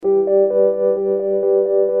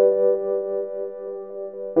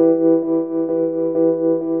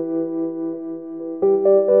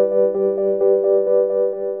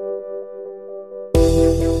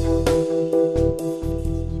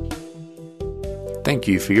Thank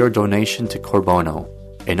you for your donation to Corbono,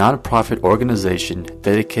 a non-profit organization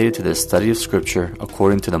dedicated to the study of Scripture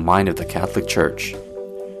according to the mind of the Catholic Church.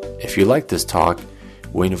 If you like this talk,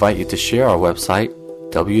 we invite you to share our website,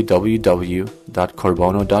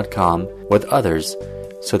 www.corbono.com, with others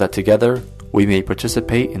so that together we may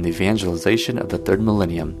participate in the evangelization of the third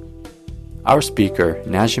millennium. Our speaker,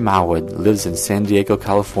 Najim Awad, lives in San Diego,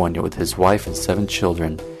 California with his wife and 7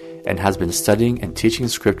 children and has been studying and teaching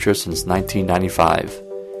Scripture since 1995.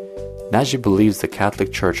 Najim believes the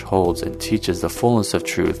Catholic Church holds and teaches the fullness of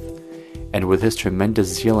truth, and with his tremendous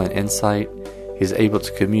zeal and insight, he is able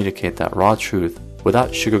to communicate that raw truth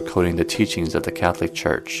without sugarcoating the teachings of the Catholic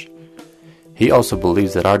Church. He also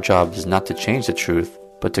believes that our job is not to change the truth,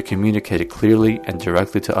 but to communicate it clearly and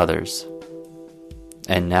directly to others.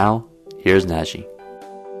 And now, here's Najim.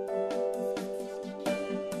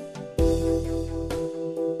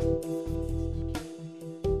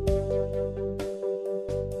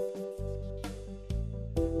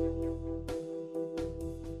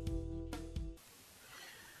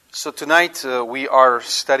 So tonight we are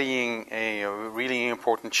studying a really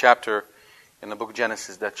important chapter in the book of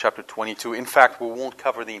Genesis, that's chapter 22. In fact, we won't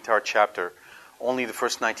cover the entire chapter, only the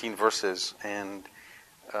first 19 verses. And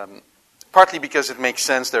partly because it makes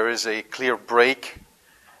sense, there is a clear break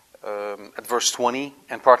at verse 20,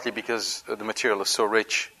 and partly because the material is so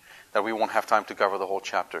rich that we won't have time to cover the whole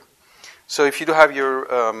chapter. So if you do have your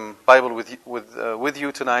Bible with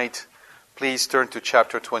you tonight, please turn to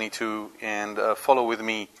chapter 22 and follow with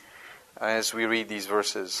me as we read these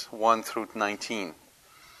verses, 1 through 19.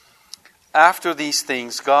 After these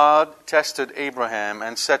things, God tested Abraham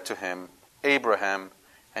and said to him, Abraham,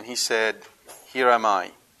 and he said, Here am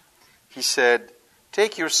I. He said,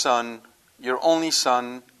 Take your son, your only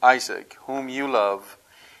son, Isaac, whom you love,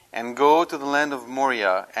 and go to the land of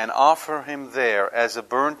Moriah and offer him there as a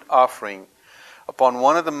burnt offering upon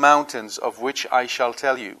one of the mountains of which I shall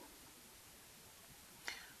tell you.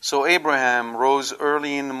 So Abraham rose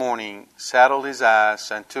early in the morning, saddled his ass,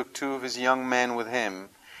 and took 2 of his young men with him,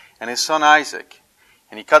 and his son Isaac.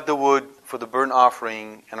 And he cut the wood for the burnt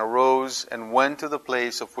offering, and arose and went to the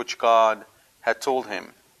place of which God had told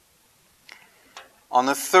him. On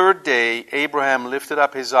the 3rd day, Abraham lifted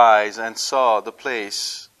up his eyes and saw the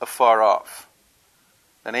place afar off.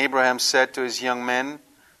 Then Abraham said to his young men,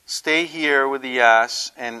 Stay here with the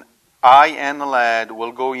ass, and I and the lad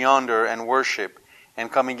will go yonder and worship, and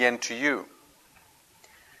come again to you.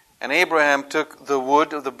 And Abraham took the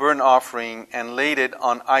wood of the burnt offering and laid it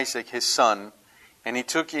on Isaac his son, and he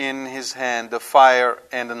took in his hand the fire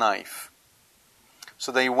and the knife.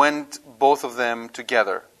 So they went both of them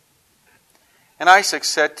together. And Isaac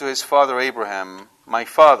said to his father Abraham, My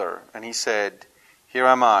father. And he said, Here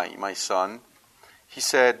am I, my son. He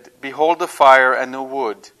said, Behold the fire and the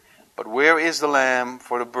wood, but where is the lamb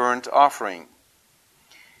for the burnt offering?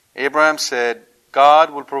 Abraham said,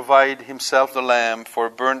 God will provide himself the lamb for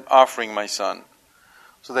a burnt offering, my son.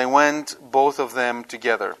 So they went both of them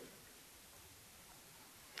together.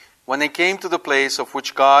 When they came to the place of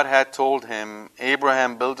which God had told him,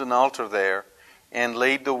 Abraham built an altar there and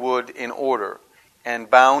laid the wood in order, and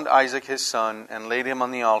bound Isaac his son and laid him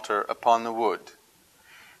on the altar upon the wood.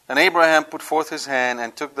 Then Abraham put forth his hand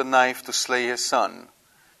and took the knife to slay his son.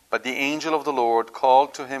 But the angel of the Lord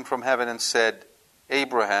called to him from heaven and said,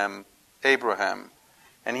 Abraham, Abraham.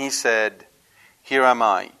 And he said, Here am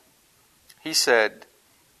I. He said,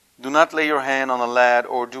 Do not lay your hand on the lad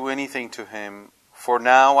or do anything to him, for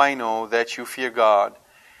now I know that you fear God,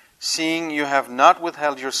 seeing you have not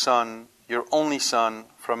withheld your son, your only son,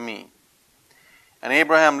 from me. And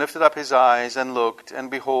Abraham lifted up his eyes and looked,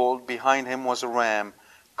 and behold, behind him was a ram,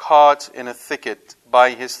 caught in a thicket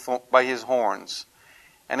by his horns.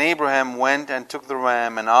 And Abraham went and took the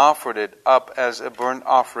ram and offered it up as a burnt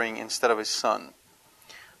offering instead of his son.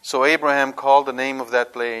 So Abraham called the name of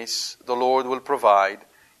that place, The Lord will provide,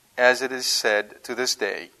 as it is said to this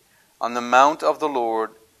day, On the mount of the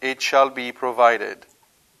Lord it shall be provided.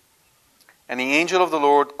 And the angel of the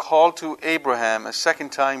Lord called to Abraham a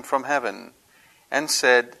second time from heaven, and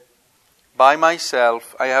said, By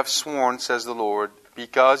myself I have sworn, says the Lord,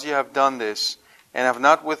 because you have done this, and have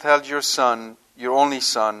not withheld your son, your only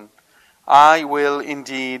son, I will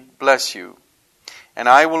indeed bless you, and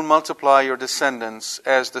I will multiply your descendants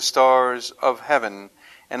as the stars of heaven,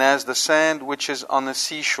 and as the sand which is on the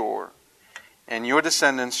seashore. And your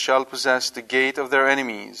descendants shall possess the gate of their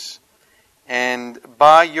enemies, and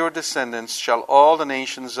by your descendants shall all the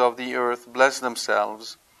nations of the earth bless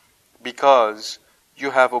themselves, because you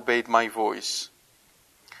have obeyed my voice.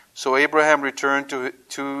 So Abraham returned to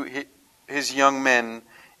his young men,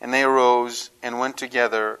 and they arose and went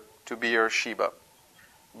together to Beersheba.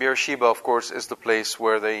 Beersheba, of course, is the place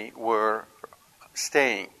where they were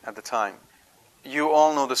staying at the time. You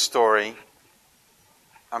all know the story.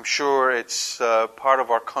 I'm sure it's part of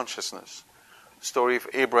our consciousness. The story of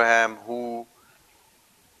Abraham,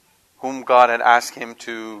 whom God had asked him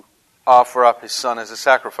to offer up his son as a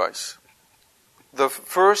sacrifice. The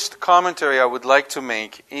first commentary I would like to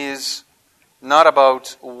make is not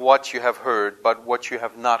about what you have heard, but what you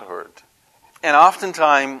have not heard. And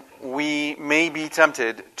oftentimes we may be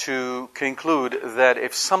tempted to conclude that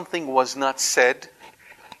if something was not said,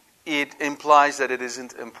 it implies that it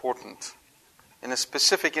isn't important. In a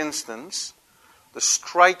specific instance, the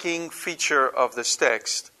striking feature of this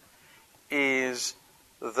text is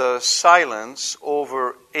the silence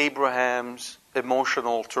over Abraham's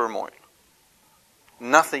emotional turmoil.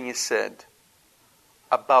 Nothing is said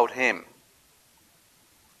about him.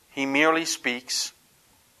 He merely speaks,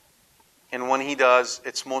 and when he does,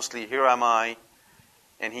 it's mostly, "Here am I,"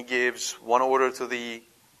 and he gives one order to the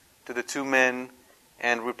two men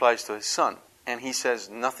and replies to his son. And he says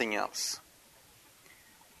nothing else.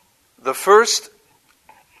 The first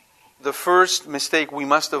mistake we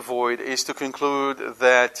must avoid is to conclude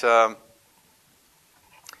that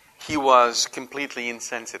he was completely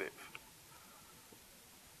insensitive.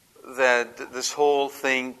 That this whole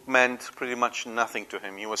thing meant pretty much nothing to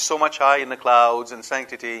him. He was so much high in the clouds in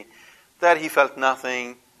sanctity that he felt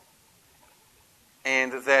nothing,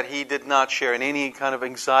 and that he did not share in any kind of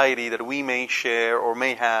anxiety that we may share or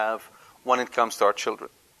may have when it comes to our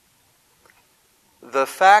children. The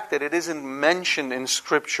fact that it isn't mentioned in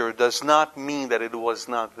Scripture does not mean that it was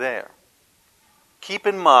not there. Keep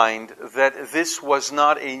in mind that this was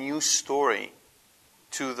not a new story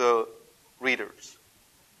to the readers.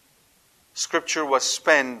 Scripture was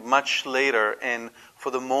penned much later, and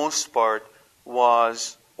for the most part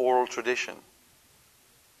was oral tradition.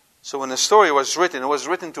 So when the story was written, it was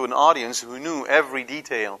written to an audience who knew every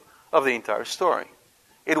detail of the entire story.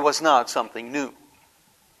 It was not something new.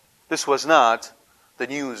 This was not the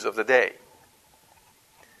news of the day.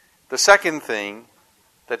 The second thing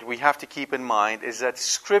that we have to keep in mind is that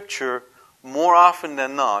Scripture, more often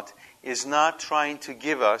than not, is not trying to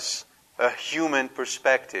give us a human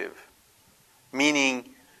perspective,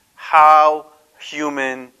 meaning how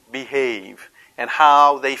humans behave and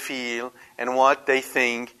how they feel and what they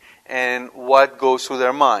think and what goes through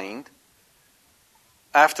their mind.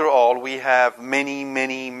 After all, we have many,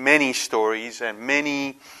 many, many stories and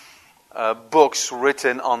many books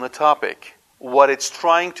written on the topic. What it's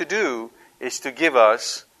trying to do is to give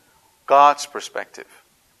us God's perspective.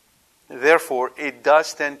 Therefore, it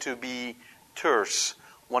does tend to be terse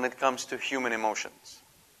when it comes to human emotions.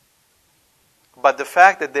 But the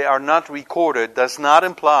fact that they are not recorded does not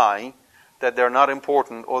imply that they're not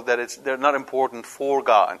important or that they're not important for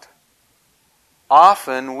God.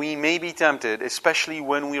 Often we may be tempted, especially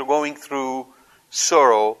when we're going through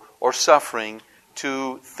sorrow or suffering,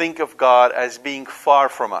 to think of God as being far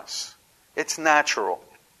from us. It's natural.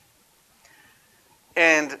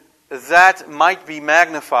 And that might be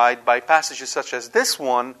magnified by passages such as this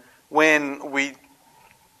one, when we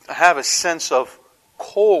have a sense of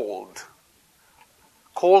coldness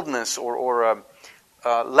or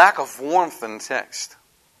lack of warmth in the text.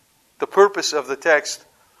 The purpose of the text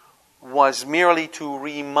was merely to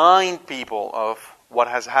remind people of what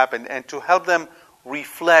has happened and to help them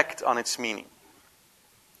reflect on its meaning.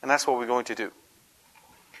 And that's what we're going to do.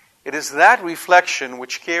 It is that reflection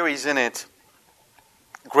which carries in it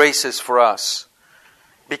graces for us.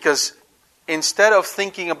 Because instead of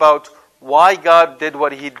thinking about why God did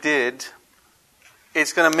what He did,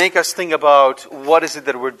 it's going to make us think about what is it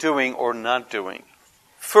that we're doing or not doing.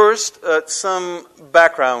 First, some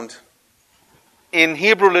background. In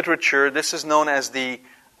Hebrew literature, this is known as the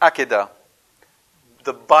Akedah,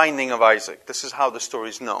 the binding of Isaac. This is how the story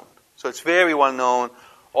is known. So it's very well known.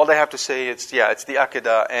 All they have to say is, it's the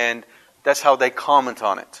Akedah, and that's how they comment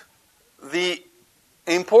on it. The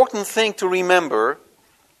important thing to remember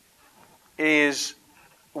is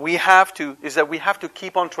we have to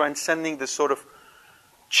keep on transcending this sort of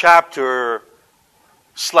chapter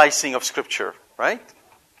slicing of Scripture, right?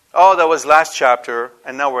 Oh, that was last chapter,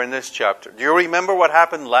 and now we're in this chapter. Do you remember what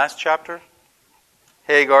happened last chapter?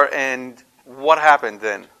 Hagar, and what happened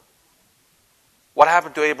then? What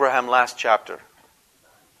happened to Abraham last chapter?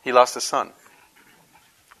 He lost a son.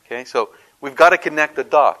 Okay, so we've got to connect the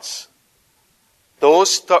dots.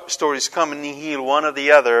 Those stories come and heal one or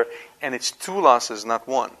the other, and it's two losses, not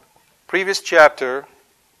one. Previous chapter,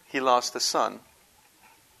 he lost a son.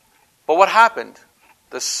 But what happened?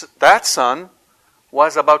 That son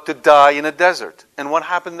was about to die in a desert. And what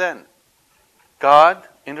happened then? God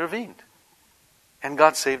intervened. And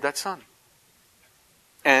God saved that son.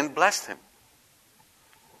 And blessed him.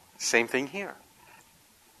 Same thing here.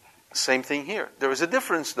 Same thing here. There is a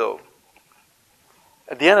difference though.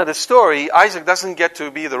 At the end of the story, Isaac doesn't get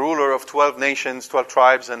to be the ruler of 12 nations, 12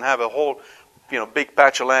 tribes, and have a whole, big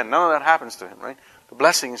patch of land. None of that happens to him, right? The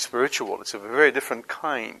blessing is spiritual. It's a very different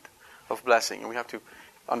kind of blessing, and we have to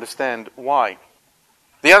understand why.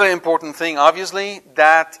 The other important thing, obviously,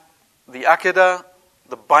 that the Akedah,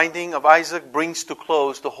 the binding of Isaac, brings to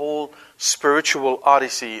close the whole spiritual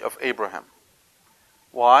odyssey of Abraham.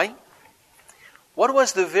 Why? What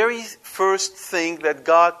was the very first thing that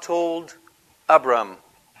God told Abram?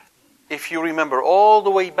 If you remember, all the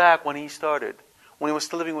way back when he started, when he was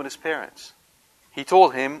still living with his parents. He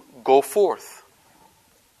told him, go forth.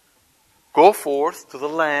 Go forth to the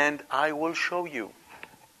land I will show you.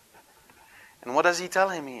 And what does he tell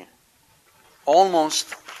him here?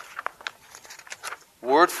 Almost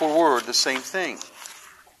word for word the same thing.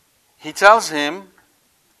 He tells him,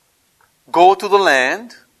 go to the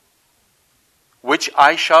land which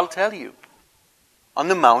I shall tell you. On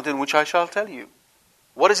the mountain which I shall tell you.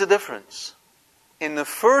 What is the difference? In the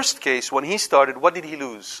first case, when he started, what did he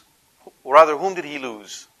lose? Or rather, whom did he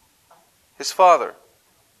lose? His father,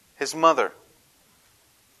 his mother.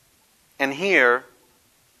 And here,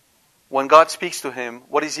 when God speaks to him,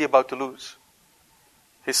 what is he about to lose?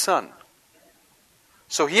 His son.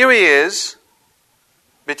 So here he is,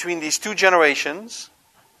 between these two generations,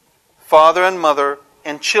 father and mother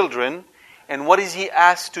and children, and what is he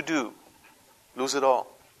asked to do? Lose it all.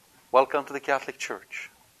 Welcome to the Catholic Church.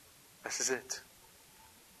 This is it.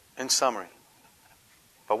 In summary.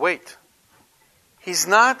 But wait. He's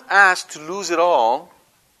not asked to lose it all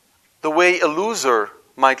the way a loser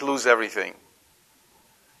might lose everything.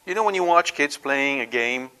 You know when you watch kids playing a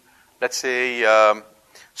game, let's say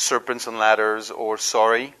Serpents and Ladders or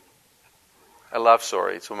Sorry? I love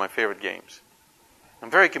Sorry. It's one of my favorite games.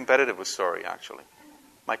 I'm very competitive with Sorry, actually.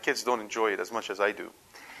 My kids don't enjoy it as much as I do.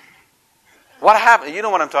 What happened? You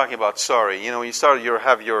know what I'm talking about, Sorry. You know, you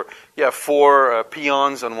have four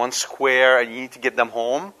peons on one square and you need to get them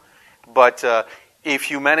home. But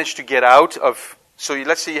if you manage to get out of... So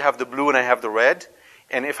let's say you have the blue and I have the red.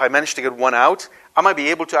 And if I manage to get one out, I might be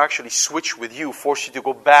able to actually switch with you, force you to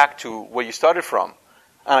go back to where you started from.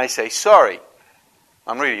 And I say, sorry.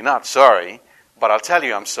 I'm really not sorry, but I'll tell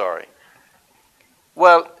you I'm sorry.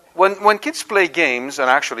 Well, when kids play games,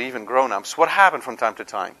 and actually even grown-ups, what happens from time to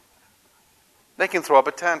time? They can throw up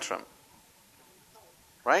a tantrum.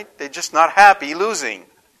 Right? They're just not happy losing.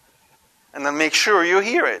 And then make sure you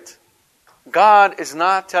hear it. God is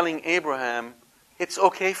not telling Abraham, it's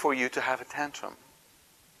okay for you to have a tantrum.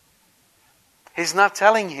 He's not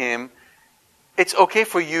telling him, it's okay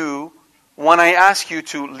for you when I ask you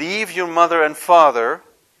to leave your mother and father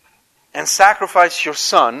and sacrifice your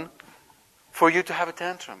son for you to have a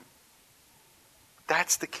tantrum.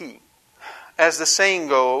 That's the key. As the saying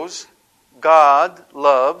goes, God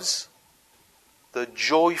loves the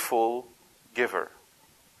joyful giver.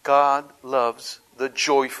 God loves the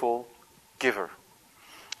joyful giver.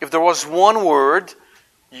 If there was one word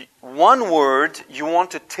you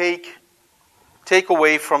want to take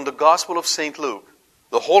away from the Gospel of St. Luke,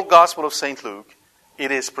 the whole Gospel of St. Luke,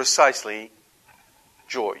 it is precisely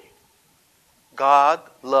joy. God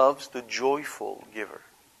loves the joyful giver.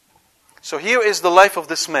 So here is the life of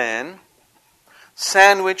this man,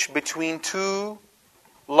 sandwiched between two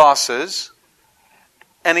losses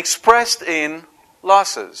and expressed in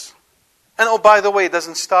losses. And oh, by the way, it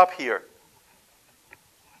doesn't stop here.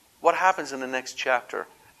 What happens in the next chapter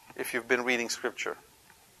if you've been reading Scripture?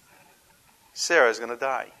 Sarah is going to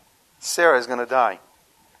die. Sarah is going to die.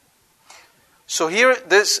 So here,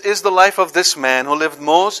 this is the life of this man who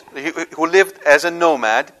lived as a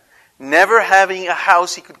nomad, never having a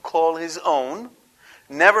house he could call his own,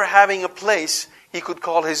 never having a place he could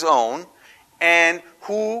call his own, and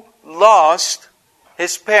who lost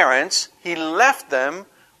his parents. He left them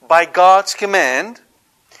by God's command.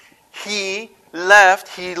 He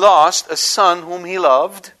lost a son whom he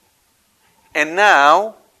loved, and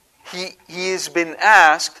now he has been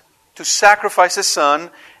asked to sacrifice a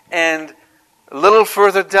son, and a little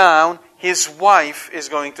further down, his wife is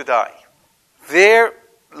going to die. There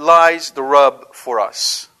lies the rub for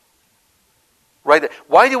us. Right there.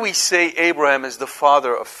 Why do we say Abraham is the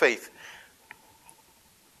father of faith?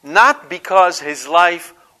 Not because his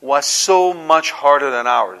life was so much harder than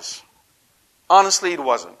ours. Honestly, it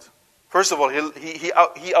wasn't. First of all, he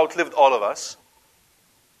outlived all of us.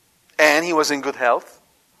 And he was in good health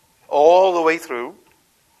all the way through.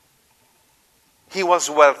 He was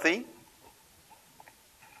wealthy.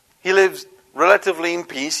 He lived relatively in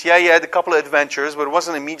peace. Yeah, he had a couple of adventures, but it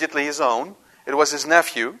wasn't immediately his own. It was his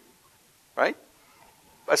nephew, right?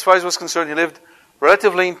 As far as he was concerned, he lived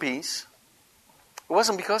relatively in peace. It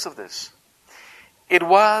wasn't because of this. It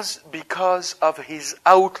was because of his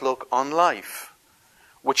outlook on life,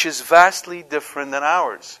 which is vastly different than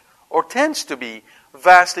ours, or tends to be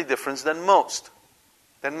vastly different than most.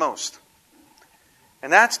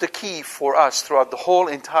 And that's the key for us throughout the whole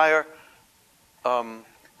entire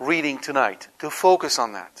reading tonight, to focus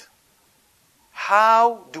on that.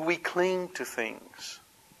 How do we cling to things?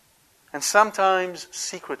 And sometimes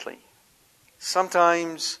secretly.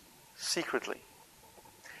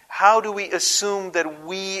 How do we assume that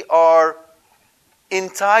we are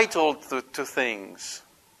entitled to things?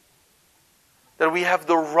 That we have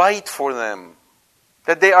the right for them?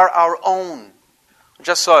 That they are our own? I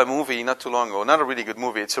just saw a movie not too long ago, not a really good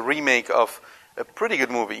movie. It's a remake of a pretty good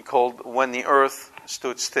movie called When the Earth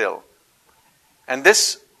Stood Still. And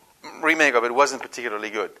this remake of it wasn't particularly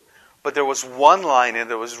good. But there was one line in it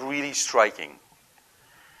that was really striking.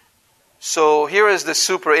 So here is the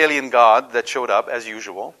super alien god that showed up as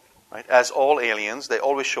usual. Right? As all aliens, they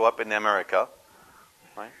always show up in America.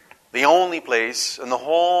 Right? The only place in the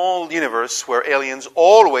whole universe where aliens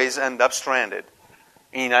always end up stranded.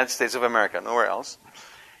 In the United States of America, nowhere else.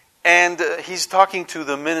 And he's talking to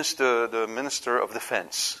the minister of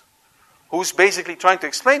defense, who's basically trying to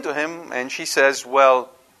explain to him, and she says,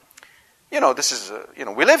 well, this is,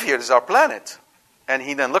 we live here, this is our planet. And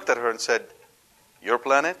he then looked at her and said, your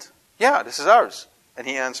planet? Yeah, this is ours. And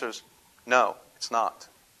he answers, no, it's not.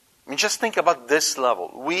 I mean, just think about this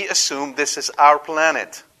level. We assume this is our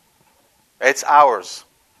planet. It's ours.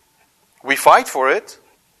 We fight for it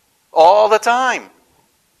all the time.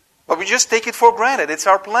 But we just take it for granted. It's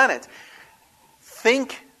our planet.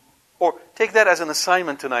 Think, or take that as an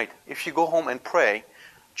assignment tonight. If you go home and pray,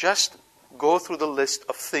 just go through the list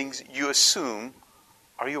of things you assume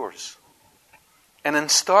are yours. And then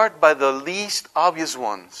start by the least obvious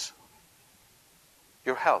ones.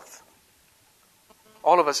 Your health.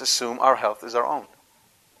 All of us assume our health is our own.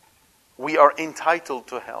 We are entitled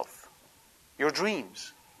to health. Your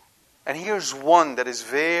dreams. And here's one that is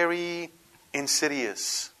very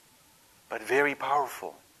insidious, but very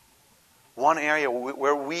powerful. One area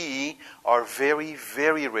where we are very,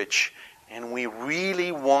 very rich, and we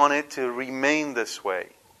really want it to remain this way.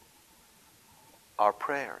 Our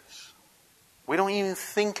prayers. We don't even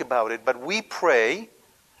think about it, but we pray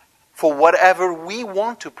for whatever we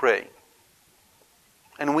want to pray.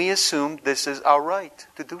 And we assume this is our right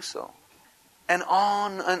to do so. And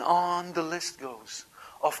on the list goes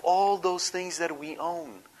of all those things that we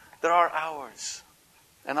own, that are ours.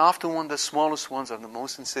 And often one of the smallest ones are the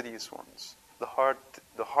most insidious ones. The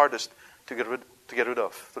hardest to get rid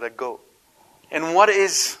of, to let go. And what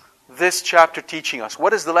is this chapter teaching us?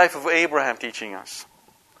 What is the life of Abraham teaching us?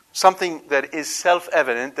 Something that is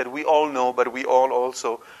self-evident, that we all know, but we all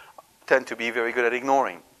also tend to be very good at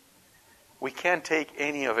ignoring. We can't take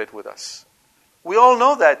any of it with us. We all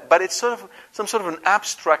know that, but it's sort of some sort of an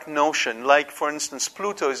abstract notion. Like, for instance,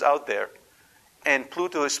 Pluto is out there, and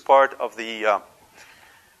Pluto is part of the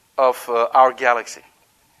our galaxy.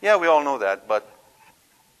 Yeah, we all know that, but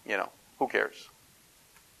who cares?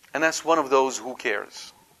 And that's one of those who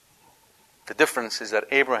cares. The difference is that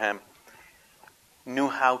Abraham knew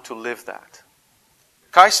how to live that.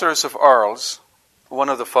 Caesarus of Arles, one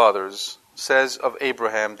of the fathers, says of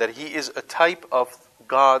Abraham that he is a type of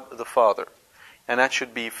God the Father. And that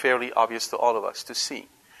should be fairly obvious to all of us to see.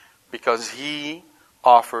 Because he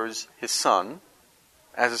offers his son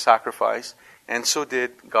as a sacrifice, and so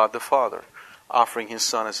did God the Father, offering his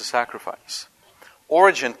son as a sacrifice.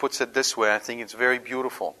 Origen puts it this way, I think it's very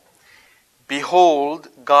beautiful. Behold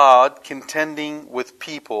God contending with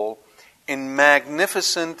people in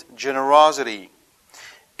magnificent generosity.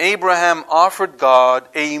 Abraham offered God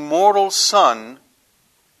a mortal son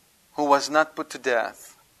who was not put to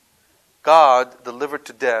death. God delivered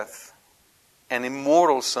to death an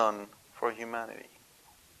immortal son for humanity.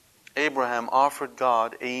 Abraham offered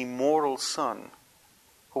God a mortal son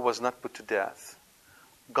who was not put to death.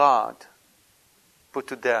 God put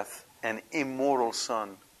to death an immortal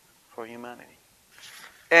son for humanity.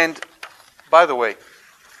 And, by the way,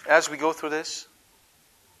 as we go through this,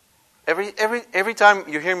 every time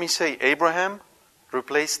you hear me say Abraham,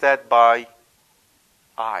 replace that by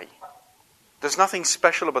I. There's nothing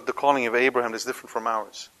special about the calling of Abraham that's different from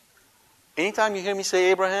ours. Anytime you hear me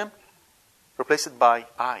say Abraham, replace it by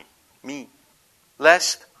I, me.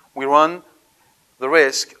 Lest we run the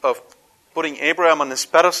risk of putting Abraham on this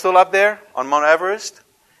pedestal up there on Mount Everest,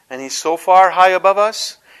 and he's so far high above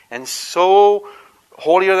us, and so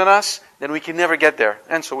holier than us, then we can never get there.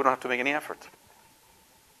 And so we don't have to make any effort.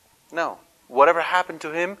 No. Whatever happened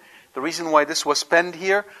to him, the reason why this was penned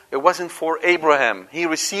here, it wasn't for Abraham. He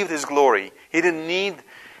received his glory. He didn't need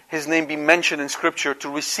his name be mentioned in Scripture to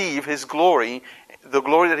receive his glory, the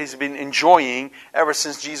glory that he's been enjoying ever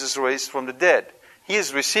since Jesus raised from the dead. He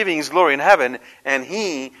is receiving his glory in heaven, and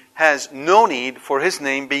he has no need for his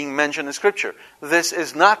name being mentioned in Scripture. This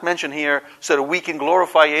is not mentioned here so that we can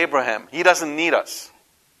glorify Abraham. He doesn't need us.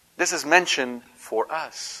 This is mentioned for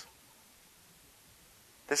us.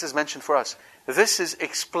 This is mentioned for us. This is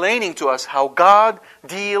explaining to us how God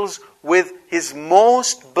deals with His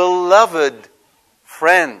most beloved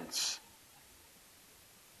friends.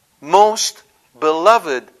 Most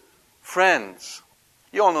beloved friends.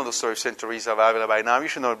 You all know the story of St. Teresa of Avila by now. You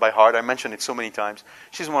should know it by heart. I mentioned it so many times.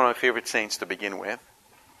 She's one of my favorite saints to begin with.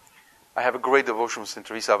 I have a great devotion with St.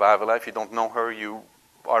 Teresa of Avila. If you don't know her, you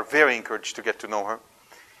are very encouraged to get to know her.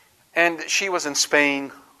 And she was in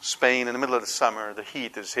Spain in the middle of the summer. The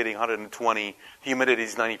heat is hitting 120. Humidity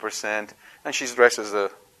is 90%. And she's dressed as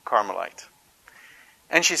a Carmelite.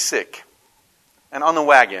 And she's sick. And on the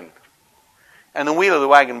wagon. And the wheel of the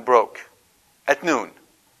wagon broke at noon.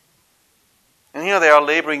 And here they are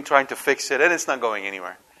laboring, trying to fix it, and it's not going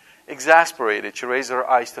anywhere. Exasperated, she raised her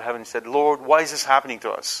eyes to heaven and said, Lord, why is this happening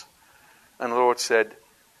to us? And the Lord said,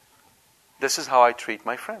 this is how I treat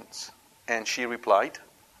my friends. And she replied,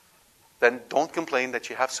 then don't complain that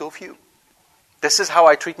you have so few. This is how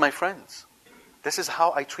I treat my friends. This is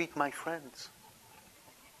how I treat my friends.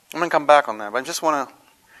 I'm going to come back on that, but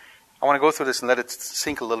I want to go through this and let it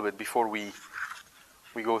sink a little bit before we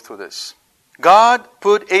go through this. God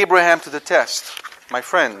put Abraham to the test. My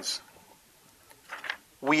friends,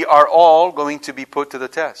 we are all going to be put to the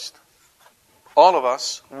test. All of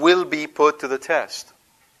us will be put to the test.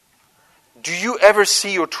 Do you ever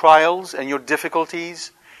see your trials and your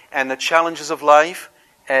difficulties and the challenges of life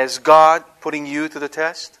as God putting you to the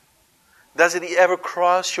test? Does it ever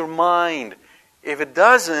cross your mind? If it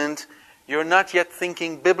doesn't, you're not yet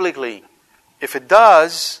thinking biblically. If it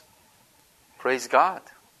does, praise God.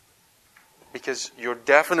 Because you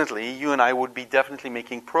and I would be definitely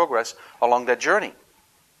making progress along that journey.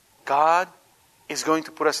 God is going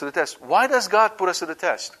to put us to the test. Why does God put us to the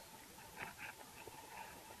test?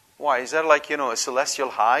 Why? Is that like, a celestial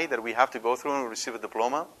high that we have to go through and receive a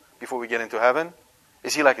diploma before we get into heaven?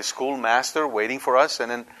 Is He like a schoolmaster waiting for us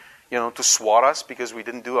and then, to swat us because we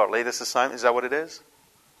didn't do our latest assignment? Is that what it is?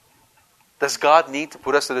 Does God need to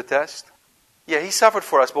put us to the test? Yeah, He suffered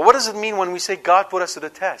for us. But what does it mean when we say God put us to the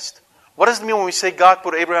test? What does it mean when we say God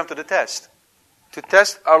put Abraham to the test? To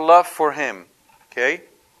test our love for Him. Okay?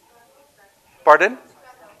 Pardon?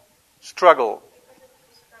 Struggle.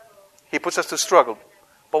 He puts us to struggle.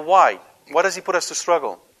 But why? Why does He put us to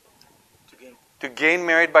struggle? To gain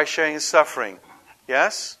merit by sharing His suffering.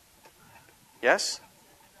 Yes? Yes?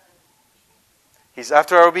 He's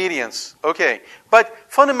after our obedience. Okay. But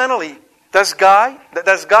fundamentally, does God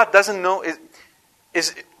doesn't know...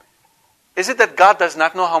 Is it that God does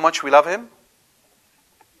not know how much we love Him?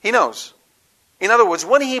 He knows. In other words,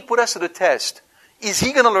 when He put us to the test, is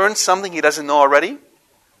He going to learn something He doesn't know already?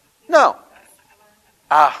 No.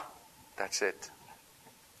 That's it.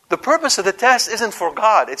 The purpose of the test isn't for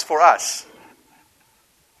God, it's for us.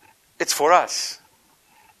 It's for us.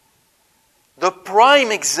 The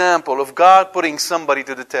prime example of God putting somebody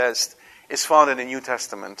to the test is found in the New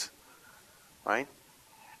Testament. Right?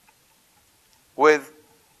 With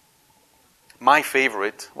my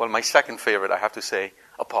second favorite, I have to say,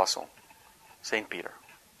 apostle, St. Peter.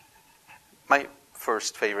 My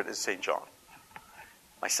first favorite is St. John.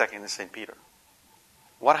 My second is St. Peter.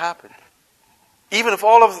 What happened? Even if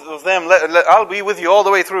all of them, I'll be with you all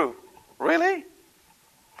the way through. Really?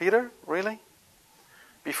 Peter? Really?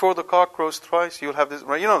 Before the cock crows twice, you'll have this.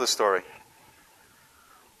 You know the story.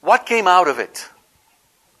 What came out of it?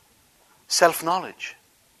 Self-knowledge.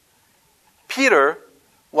 Peter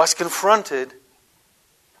was confronted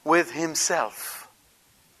with himself.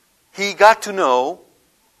 He got to know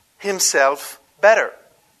himself better.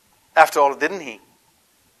 After all, didn't he?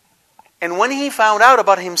 And when he found out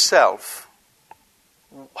about himself,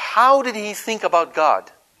 how did he think about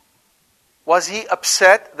God? Was he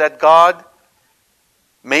upset that God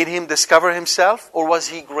made him discover himself, or was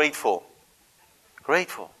he grateful?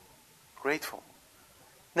 Grateful. Grateful.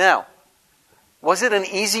 Now, was it an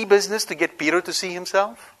easy business to get Peter to see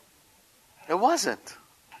himself? It wasn't.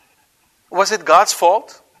 Was it God's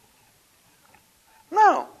fault?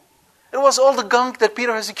 No. It was all the gunk that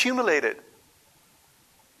Peter has accumulated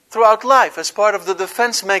throughout life as part of the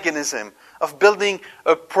defense mechanism of building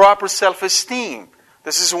a proper self-esteem.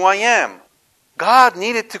 This is who I am. God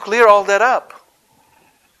needed to clear all that up.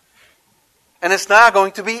 And it's not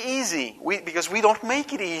going to be easy because we don't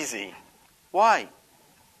make it easy. Why?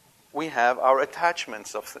 We have our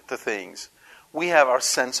attachments to things. We have our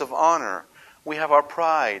sense of honor. We have our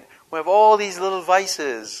pride. We have all these little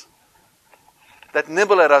vices that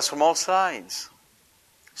nibble at us from all sides.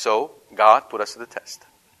 So, God put us to the test.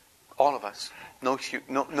 All of us. No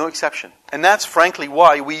exception. And that's frankly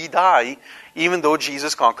why we die, even though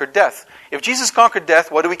Jesus conquered death. If Jesus conquered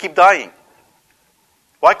death, why do we keep dying?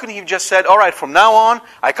 Why couldn't He have just said, all right, from now on,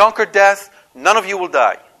 I conquered death, none of you will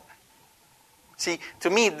die? See, to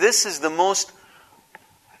me, this is the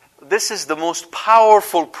most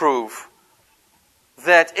powerful proof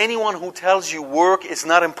that anyone who tells you work is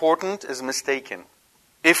not important is mistaken.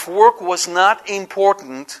 If work was not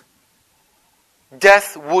important,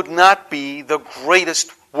 death would not be the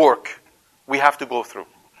greatest work we have to go through.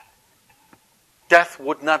 Death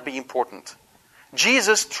would not be important.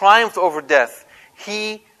 Jesus triumphed over death.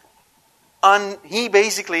 He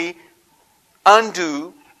basically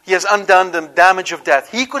He has undone the damage of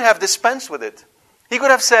death. He could have dispensed with it. He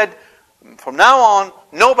could have said, from now on,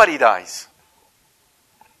 nobody dies.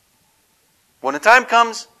 When the time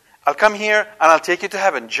comes, I'll come here and I'll take you to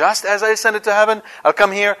heaven. Just as I ascended to heaven, I'll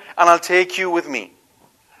come here and I'll take you with me.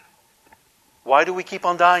 Why do we keep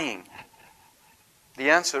on dying?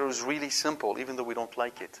 The answer is really simple, even though we don't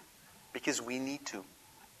like it. Because we need to.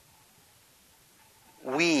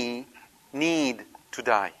 We need to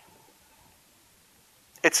die.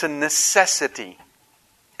 It's a necessity.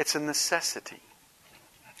 It's a necessity.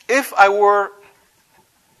 If I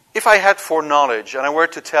had foreknowledge and I were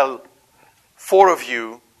to tell 4 of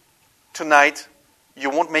you, tonight, you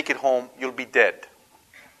won't make it home, you'll be dead.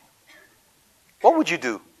 What would you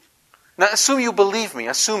do? Now, assume you believe me.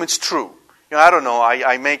 Assume it's true. I don't know,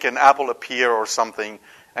 I make an apple appear or something,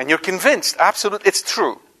 and you're convinced, absolutely, it's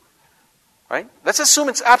true. Right? Let's assume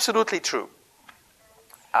it's absolutely true.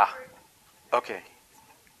 Okay.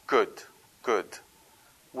 Good.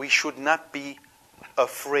 We should not be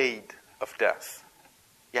afraid of death.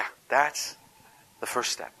 Yeah, that's the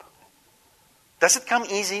first step. Does it come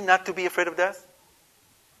easy not to be afraid of death?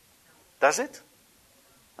 Does it?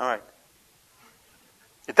 All right.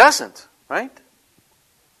 It doesn't, right?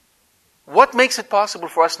 What makes it possible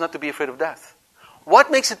for us not to be afraid of death?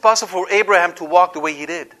 What makes it possible for Abraham to walk the way he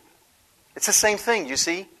did? It's the same thing, you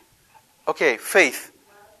see? Okay, faith.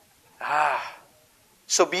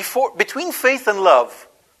 So between faith and love,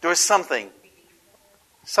 there is something.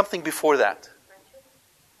 Something before that.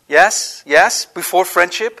 Yes, before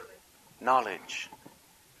friendship. Knowledge.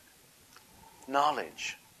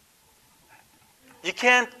 You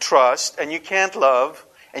can't trust and you can't love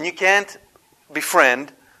and you can't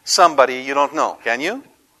befriend somebody you don't know, can you?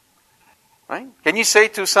 Right? Can you say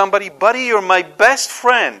to somebody, buddy, you're my best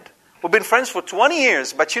friend. We've been friends for 20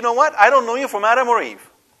 years, but you know what? I don't know you from Adam or Eve.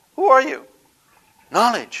 Who are you?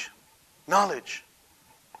 Knowledge.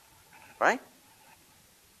 Right?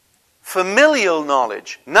 Familial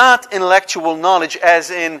knowledge, not intellectual knowledge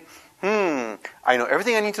as in, I know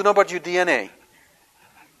everything I need to know about your DNA,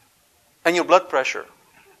 and your blood pressure,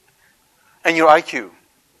 and your IQ,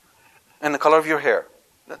 and the color of your hair.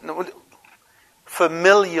 No,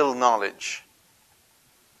 familial knowledge,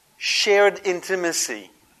 shared intimacy,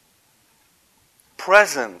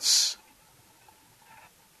 presence.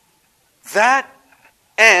 That,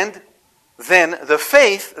 and then the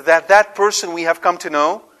faith that person we have come to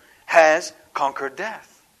know has conquered death.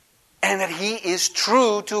 And that he is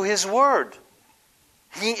true to his word.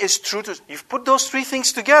 He is true to... You've put those 3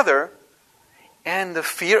 things together, and the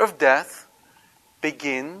fear of death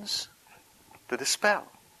begins to dispel.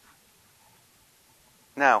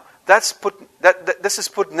 Now, this is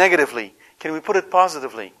put negatively. Can we put it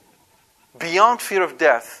positively? Beyond fear of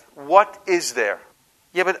death, what is there?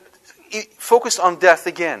 Yeah, but focus on death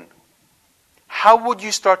again. How would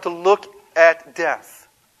you start to look at death?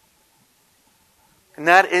 And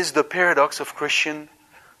that is the paradox of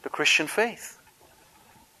the Christian faith.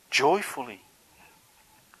 Joyfully.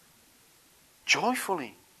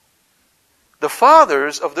 The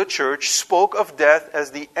fathers of the church spoke of death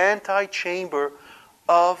as the antechamber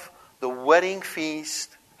of the wedding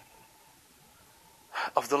feast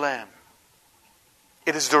of the Lamb.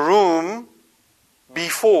 It is the room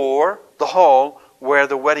before the hall where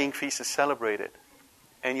the wedding feast is celebrated.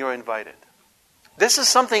 And you're invited. This is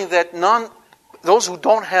something that those who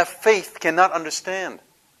don't have faith cannot understand.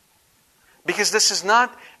 Because this is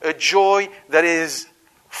not a joy that is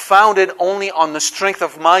founded only on the strength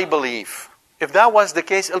of my belief. If that was the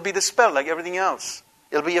case, it'll be dispelled like everything else.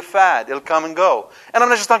 It'll be a fad. It'll come and go. And I'm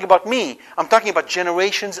not just talking about me. I'm talking about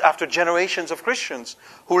generations after generations of Christians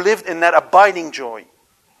who lived in that abiding joy.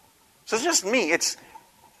 So it's just me. It's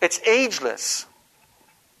ageless.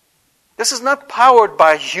 This is not powered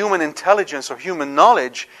by human intelligence or human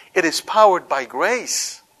knowledge. It is powered by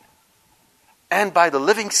grace and by the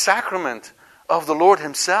living sacrament of the Lord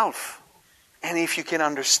Himself. And if you can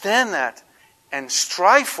understand that and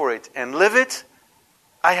strive for it and live it,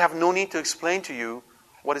 I have no need to explain to you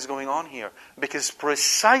what is going on here. Because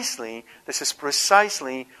this is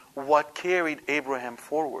precisely what carried Abraham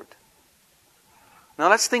forward. Now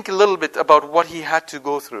let's think a little bit about what he had to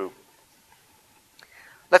go through.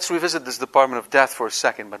 Let's revisit this department of death for a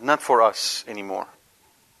second, but not for us anymore.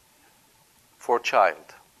 For a child.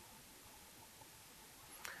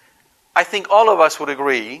 I think all of us would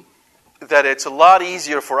agree that it's a lot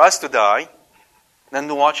easier for us to die than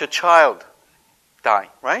to watch a child die,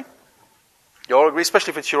 right? You all agree,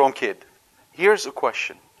 especially if it's your own kid. Here's a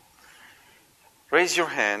question. Raise your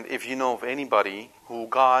hand if you know of anybody who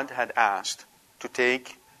God had asked to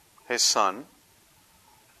take his son,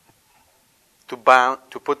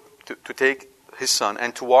 to take his son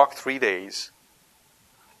and to walk 3 days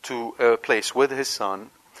to a place with his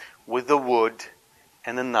son, with the wood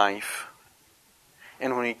and a knife.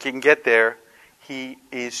 And when he can get there, he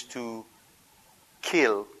is to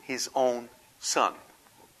kill his own son.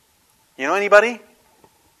 You know anybody?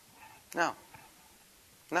 No.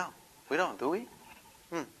 No, we don't, do we?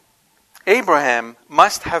 Abraham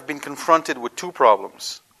must have been confronted with 2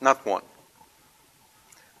 problems, not 1.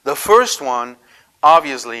 The first one,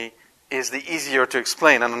 obviously, is the easier to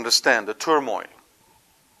explain and understand, the turmoil.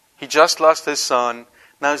 He just lost his son,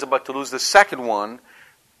 now he's about to lose the second one,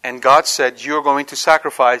 and God said, you're going to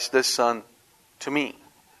sacrifice this son to me.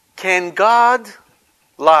 Can God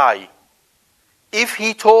lie? If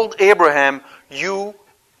He told Abraham, you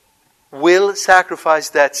will sacrifice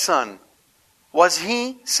that son, was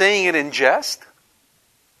He saying it in jest?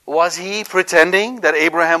 Was He pretending that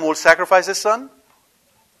Abraham will sacrifice his son?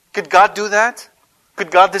 Could God do that?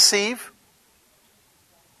 Could God deceive?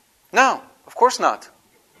 No, of course not.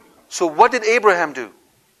 So what did Abraham do?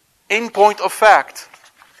 In point of fact,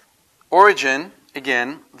 origin,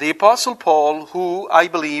 again, the Apostle Paul, who I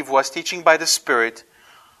believe was teaching by the Spirit,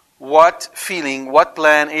 what feeling, what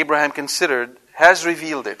plan Abraham considered, has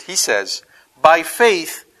revealed it. He says, by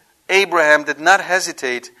faith, Abraham did not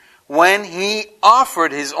hesitate when he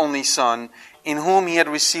offered his only son, in whom he had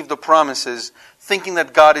received the promises, thinking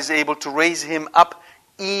that God is able to raise him up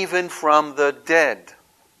even from the dead.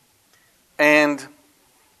 And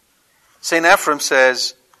St. Ephraim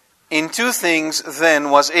says, in 2 things then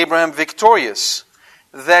was Abraham victorious,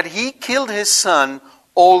 that he killed his son,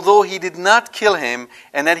 although he did not kill him,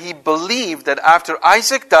 and that he believed that after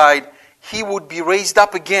Isaac died, he would be raised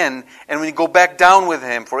up again and would go back down with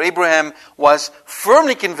him. For Abraham was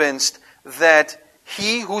firmly convinced that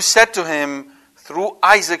he who said to him, through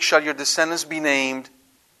Isaac shall your descendants be named,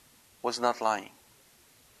 was not lying.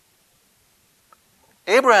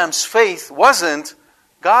 Abraham's faith wasn't,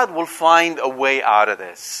 God will find a way out of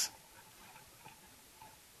this.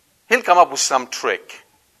 He'll come up with some trick.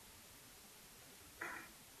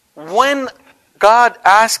 When God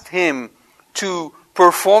asked him to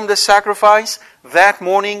perform the sacrifice, that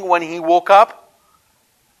morning when he woke up,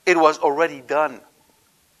 it was already done.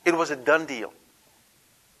 It was a done deal.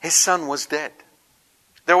 His son was dead.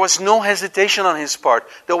 There was no hesitation on his part.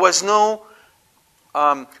 There was no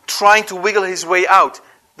trying to wiggle his way out.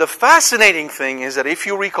 The fascinating thing is that if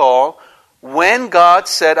you recall, when God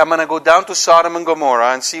said, I'm going to go down to Sodom and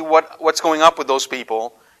Gomorrah and see what's going up with those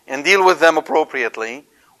people and deal with them appropriately,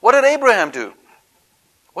 what did Abraham do?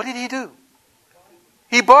 What did he do?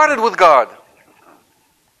 He bartered with God.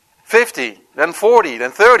 50, then 40,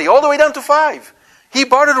 then 30, all the way down to 5. He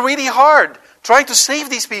bartered really hard, trying to save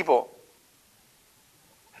these people.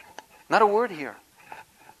 Not a word here.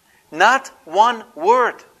 Not one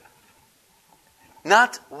word.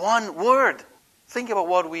 Not one word. Think about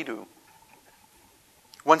what we do.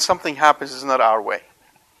 When something happens, it's not our way.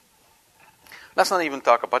 Let's not even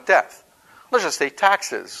talk about death. Let's just say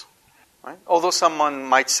taxes. Right? Although someone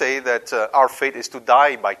might say that our fate is to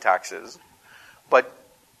die by taxes. But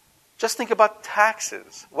just think about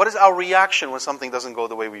taxes. What is our reaction when something doesn't go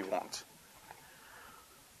the way we want?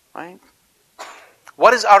 Right?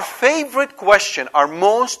 What is our favorite question, our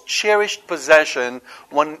most cherished possession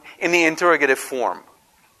when in the interrogative form?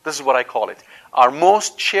 This is what I call it. Our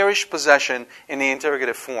most cherished possession in the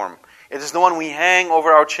interrogative form. It is the one we hang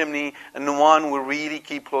over our chimney and the one we really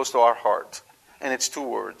keep close to our heart. And it's 2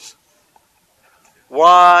 words.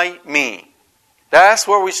 Why me? That's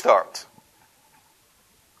where we start.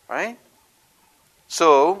 Right?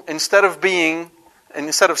 So instead of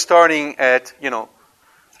starting at,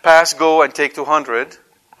 pass, go, and take 200,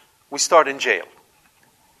 we start in jail.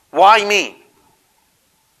 Why me?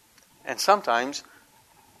 And sometimes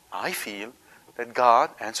I feel that God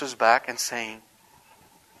answers back and saying,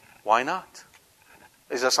 why not?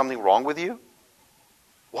 Is there something wrong with you?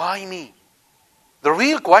 Why me? The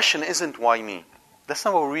real question isn't why me. That's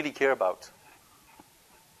not what we really care about.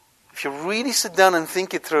 If you really sit down and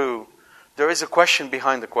think it through, there is a question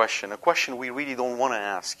behind the question, a question we really don't want to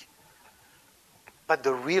ask. But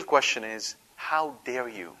the real question is, how dare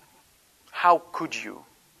you? How could you?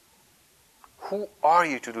 Who are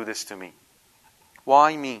you to do this to me?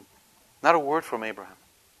 Why me? Not a word from Abraham.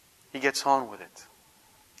 He gets on with it.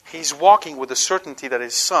 He's walking with the certainty that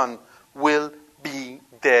his son will be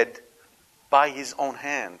dead by his own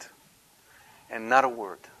hand. And not a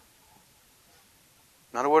word.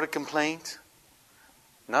 Not a word of complaint.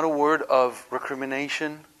 Not a word of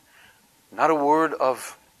recrimination. Not a word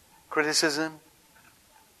of criticism.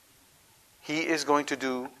 He is going to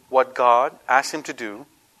do what God asked him to do.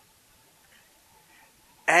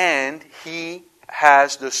 And he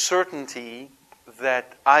has the certainty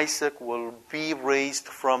that Isaac will be raised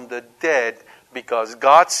from the dead, because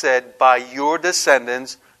God said, by your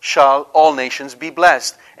descendants shall all nations be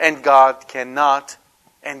blessed. And God cannot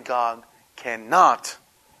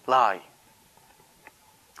lie.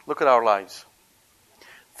 Look at our lives.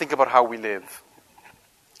 Think about how we live.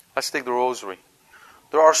 Let's take the rosary.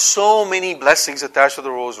 There are so many blessings attached to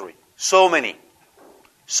the rosary. So many.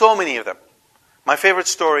 So many of them. My favorite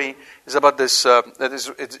story is about this.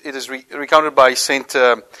 It is recounted by Saint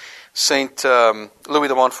Louis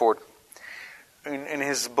de Montfort in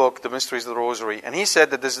his book, The Mysteries of the Rosary. And he said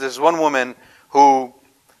that there's one woman who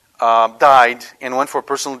died and went for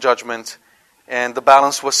personal judgment, and the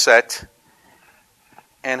balance was set,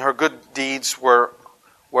 and her good deeds were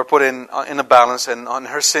put in a balance, and on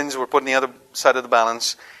her sins were put on the other side of the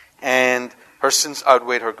balance, and her sins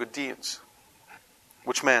outweighed her good deeds,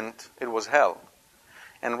 which meant it was hell.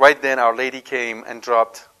 And right then Our Lady came and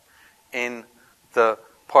dropped in the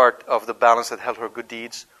part of the balance that held her good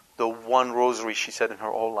deeds the one rosary she said in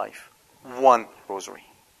her whole life. One rosary.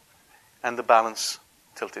 And the balance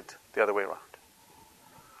tilted the other way around.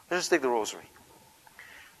 Let's just take the rosary.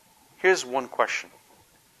 Here's one question.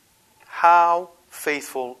 How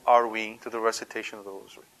faithful are we to the recitation of the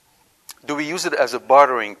rosary? Do we use it as a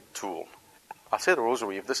bartering tool? I'll say the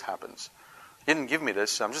rosary if this happens. You didn't give me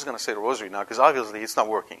this, so I'm just going to say the rosary now, because obviously it's not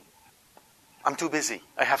working. I'm too busy.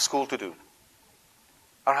 I have school to do.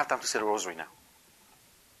 I don't have time to say the rosary now.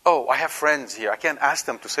 Oh, I have friends here. I can't ask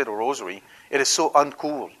them to say the rosary. It is so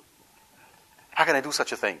uncool. How can I do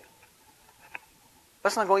such a thing?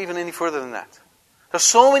 Let's not go even any further than that. There's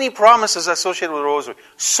so many promises associated with the rosary.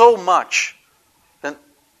 So much. Then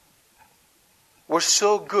we're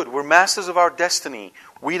so good. We're masters of our destiny.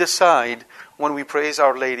 We decide when we praise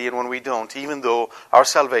Our Lady and when we don't, even though our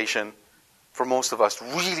salvation, for most of us,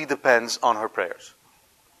 really depends on her prayers.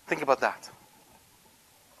 Think about that.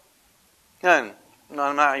 And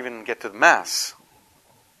I'm not even get to the Mass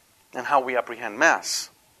and how we apprehend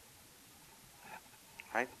Mass.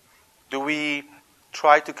 Right? Do we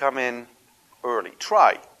try to come in early?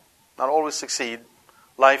 Try. Not always succeed.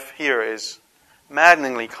 Life here is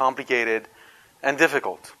maddeningly complicated and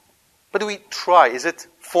difficult. But do we try? Is it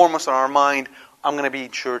foremost on our mind, I'm going to be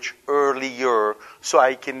in church earlier so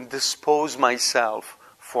I can dispose myself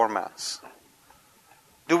for Mass?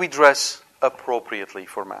 Do we dress appropriately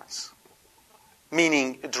for Mass?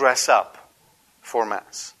 Meaning dress up for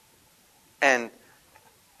Mass. And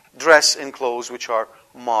dress in clothes which are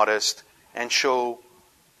modest and show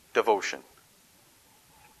devotion.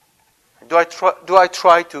 Do I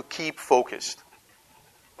try to keep focused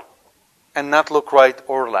and not look right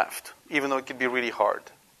or left, even though it can be really hard?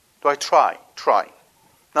 Do I try? Try.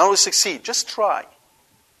 Not always succeed, just try.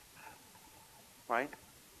 Right?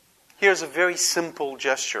 Here's a very simple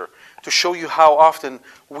gesture to show you how often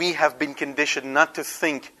we have been conditioned not to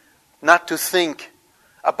think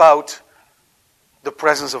about the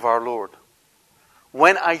presence of our Lord.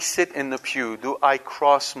 When I sit in the pew, do I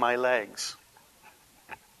cross my legs?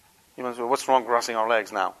 You might say, what's wrong crossing our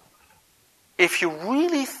legs now? If you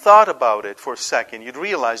really thought about it for a second, you'd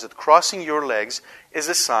realize that crossing your legs is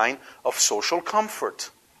a sign of social comfort.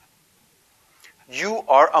 You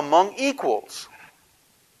are among equals.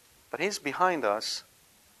 But He's behind us.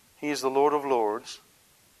 He is the Lord of Lords,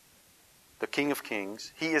 the King of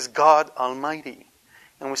Kings. He is God Almighty.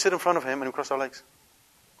 And we sit in front of Him and we cross our legs.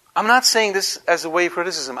 I'm not saying this as a way of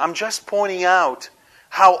criticism. I'm just pointing out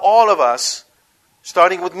how all of us,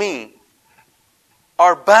 starting with me,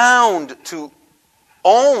 are bound to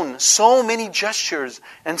own so many gestures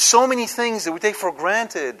and so many things that we take for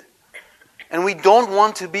granted. And we don't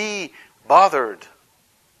want to be bothered.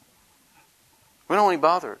 We don't want to be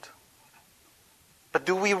bothered. But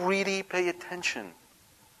do we really pay attention?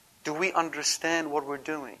 Do we understand what we're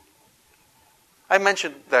doing? I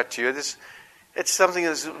mentioned that to you. It's something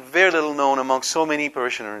that's very little known among so many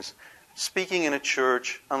parishioners. Speaking in a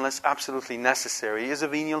church, unless absolutely necessary, is a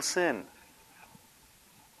venial sin.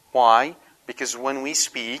 Why? Because when we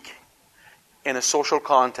speak in a social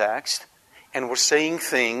context and we're saying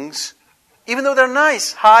things, even though they're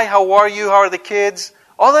nice, hi, how are you, how are the kids,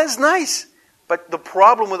 all that is nice. But the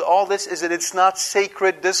problem with all this is that it's not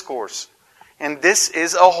sacred discourse. And this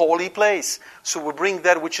is a holy place. So we bring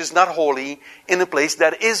that which is not holy in a place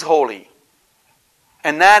that is holy.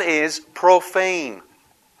 And that is profane.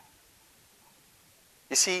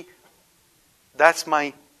 You see, that's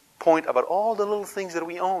my point about all the little things that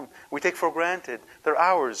we own. We take for granted. They're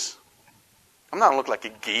ours. I'm not going to look like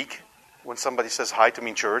a geek when somebody says hi to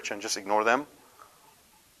me in church and just ignore them.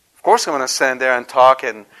 Of course I'm going to stand there and talk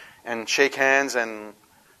and shake hands and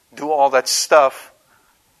do all that stuff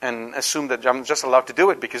and assume that I'm just allowed to do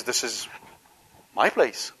it because this is my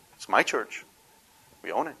place. It's my church.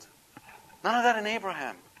 We own it. None of that in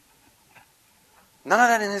Abraham. None of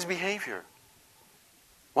that in his behavior.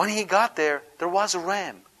 When he got there was a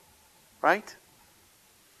ram. Right?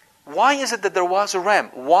 Why is it that there was a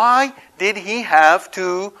ram? Why did he have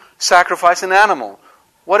to sacrifice an animal?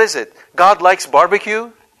 What is it? God likes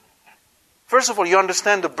barbecue? First of all, you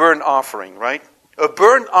understand the burnt offering, right? A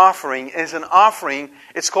burnt offering is an offering,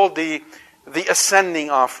 it's called the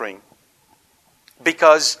ascending offering.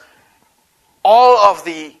 Because all of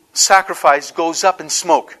the sacrifice goes up in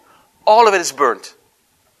smoke. All of it is burnt.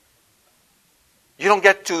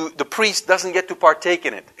 The priest doesn't get to partake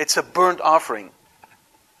in it. It's a burnt offering.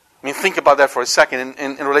 I mean, think about that for a second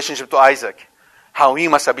in relationship to Isaac. How he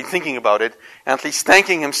must have been thinking about it, and at least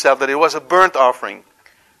thanking himself that it was a burnt offering.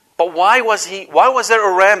 But why was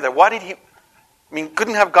there a ram there?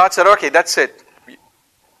 Couldn't have God said, okay, that's it.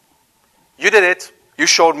 You did it. You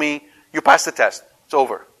showed me. You passed the test. It's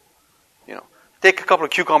over. Take a couple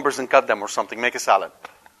of cucumbers and cut them or something. Make a salad.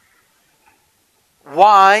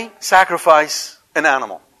 Why sacrifice an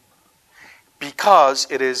animal? Because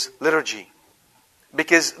it is liturgy.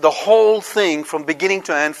 Because the whole thing from beginning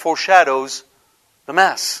to end foreshadows the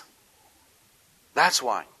Mass. That's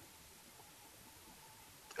why.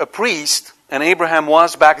 A priest, and Abraham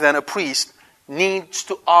was back then a priest, need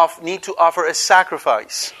to offer a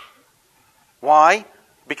sacrifice. Why?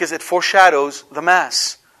 Because it foreshadows the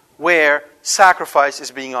Mass, where sacrifice is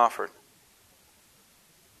being offered.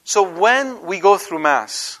 So when we go through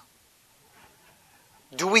Mass,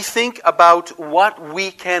 do we think about what we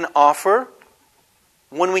can offer?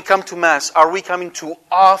 When we come to Mass, are we coming to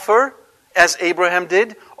offer, as Abraham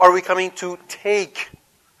did, or are we coming to take?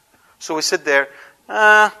 So we sit there,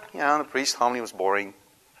 the priest homily was boring.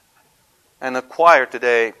 And the choir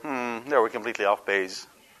today, they were completely off base.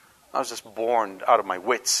 I was just bored out of my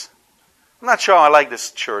wits. I'm not sure I like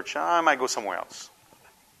this church. I might go somewhere else.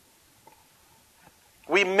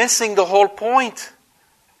 We're missing the whole point.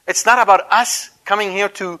 It's not about us coming here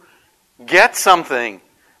to get something.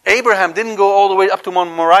 Abraham didn't go all the way up to Mount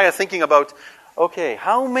Moriah thinking about, okay,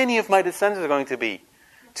 how many of my descendants are going to be?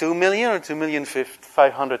 2 million or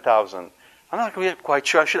 2,500,000? I'm not quite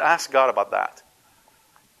sure. I should ask God about that.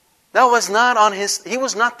 That was not on he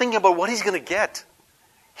was not thinking about what he's going to get.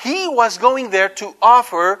 He was going there to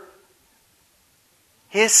offer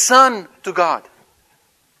his son to God.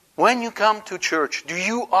 When you come to church, do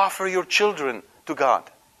you offer your children to God?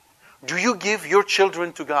 Do you give your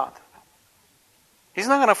children to God? He's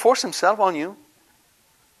not going to force himself on you.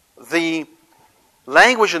 The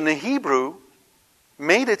language in the Hebrew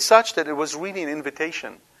made it such that it was really an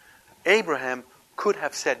invitation. Abraham could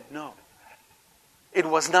have said no. It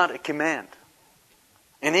was not a command.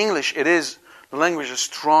 In English, the language is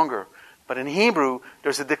stronger. But in Hebrew,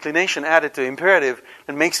 there's a declination added to imperative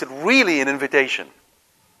that makes it really an invitation.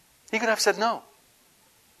 He could have said no.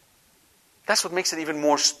 That's what makes it even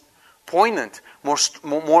more poignant,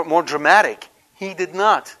 more dramatic. He did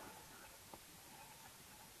not.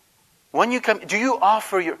 When you come, do you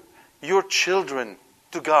offer your children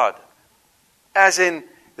to God? As in,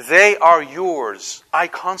 they are yours. I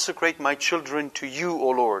consecrate my children to you, O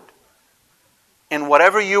Lord. And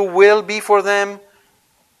whatever your will be for them,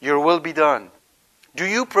 your will be done. Do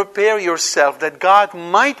you prepare yourself that God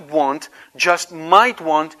might want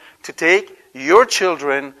to take your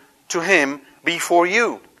children to Him before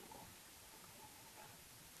you?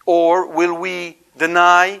 Or will we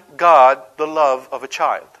deny God the love of a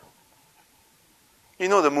child. You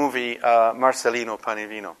know the movie Marcelino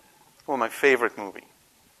Panevino? Oh, my favorite movie.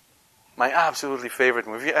 My absolutely favorite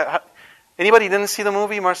movie. Anybody didn't see the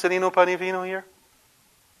movie Marcelino Panevino here?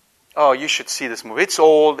 Oh, you should see this movie. It's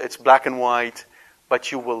old, it's black and white,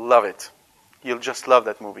 but you will love it. You'll just love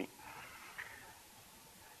that movie.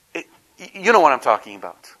 You know what I'm talking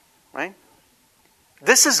about, right?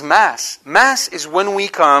 This is Mass. Mass is when we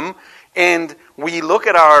come and we look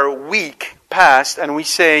at our week past and we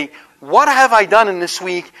say, what have I done in this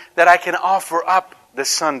week that I can offer up this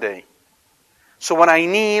Sunday? So when I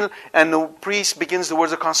kneel and the priest begins the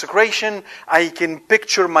words of consecration, I can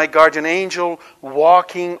picture my guardian angel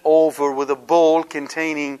walking over with a bowl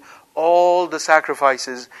containing all the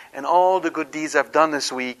sacrifices and all the good deeds I've done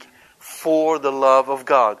this week for the love of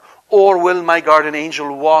God. Or will my guardian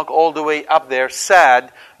angel walk all the way up there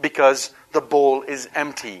sad because the bowl is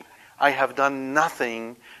empty? I have done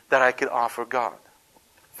nothing that I could offer God.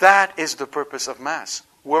 That is the purpose of Mass.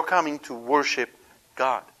 We're coming to worship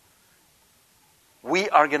God. We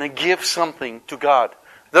are going to give something to God.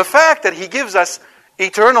 The fact that He gives us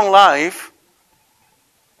eternal life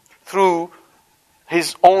through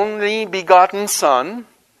His only begotten Son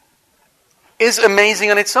is amazing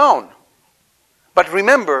on its own. But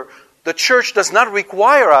remember, the church does not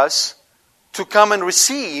require us to come and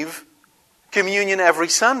receive communion every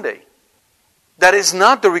Sunday. That is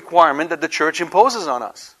not the requirement that the church imposes on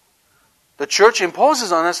us. The church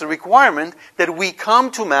imposes on us the requirement that we come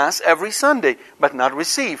to Mass every Sunday, but not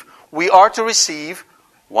receive. We are to receive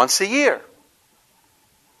once a year.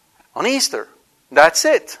 On Easter. That's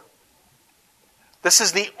it. This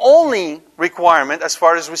is the only requirement as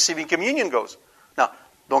far as receiving communion goes. Now,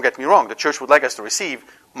 don't get me wrong, the church would like us to receive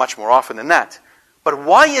much more often than that. But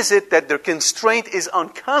why is it that the constraint is on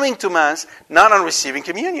coming to Mass, not on receiving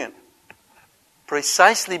communion?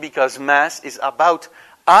 Precisely because Mass is about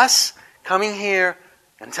us coming here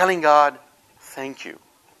and telling God, thank you.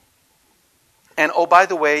 And oh, by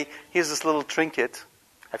the way, here's this little trinket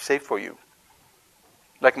I've saved for you.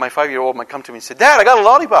 Like my 5-year-old might come to me and say, Dad, I got a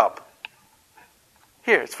lollipop.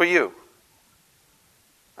 Here, it's for you.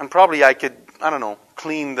 And probably I could,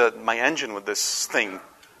 clean my engine with this thing.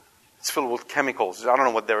 It's filled with chemicals. I don't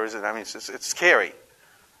know what there is. I mean, it's scary.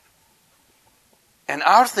 And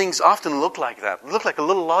our things often look like that. Look like a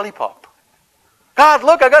little lollipop. God,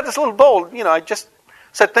 look, I got this little bowl. I just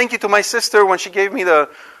said thank you to my sister when she gave me the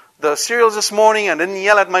cereals this morning, and didn't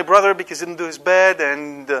yell at my brother because he didn't do his bed,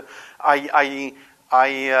 and I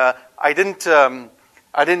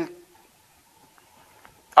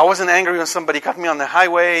wasn't angry when somebody cut me on the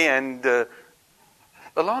highway, and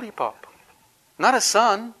a lollipop. Not a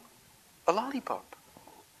son, a lollipop.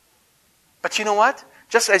 But you know what?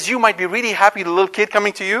 Just as you might be really happy, the little kid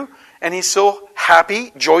coming to you, and he's so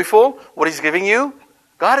happy, joyful, what he's giving you,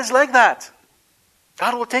 God is like that.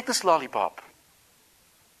 God will take this lollipop,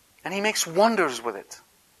 and He makes wonders with it.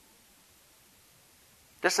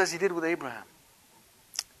 Just as He did with Abraham.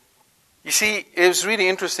 You see, it was really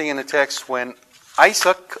interesting in the text when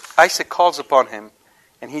Isaac calls upon him,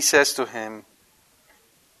 and he says to him,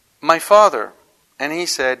 my father. And he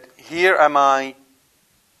said, here am I,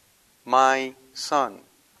 my son.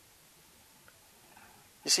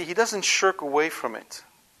 You see, he doesn't shirk away from it.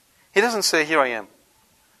 He doesn't say, here I am.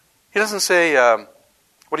 He doesn't say,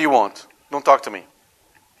 what do you want? Don't talk to me.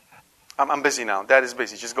 I'm busy now. Dad is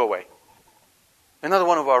busy. Just go away. Another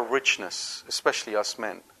one of our richness, especially us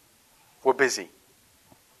men. We're busy.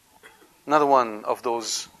 Another one of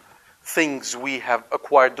those things we have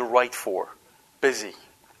acquired the right for. Busy.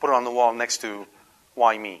 Put it on the wall next to,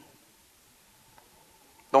 why me?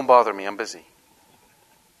 Don't bother me. I'm busy.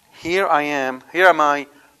 Here I am. Here am I,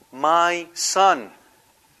 my son.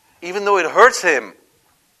 Even though it hurts him,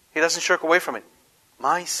 he doesn't shirk away from it.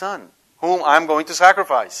 My son, whom I'm going to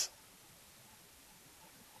sacrifice.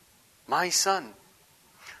 My son.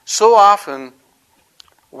 So often,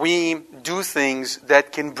 we do things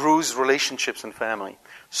that can bruise relationships in family.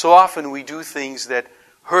 So often, we do things that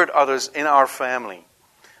hurt others in our family.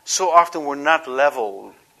 So often, we're not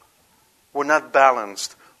level. We're not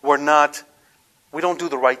balanced. We don't do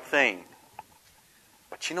the right thing.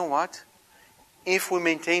 But you know what? If we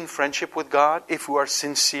maintain friendship with God, if we are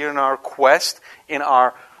sincere in our quest, in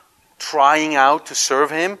our trying out to serve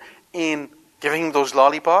Him, in giving Him those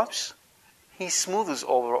lollipops, He smooths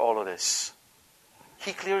over all of this.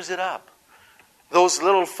 He clears it up. Those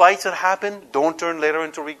little fights that happen don't turn later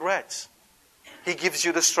into regrets. He gives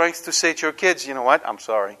you the strength to say to your kids, you know what? I'm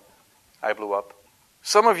sorry. I blew up.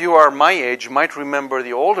 Some of you are my age, might remember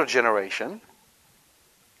the older generation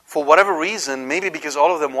for whatever reason, maybe because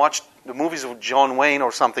all of them watched the movies of John Wayne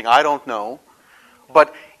or something, I don't know,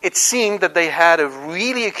 but it seemed that they had a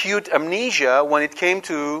really acute amnesia when it came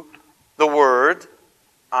to the word,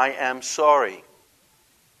 I am sorry.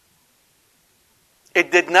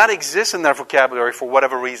 It did not exist in their vocabulary for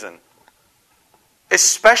whatever reason,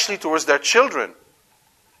 especially towards their children.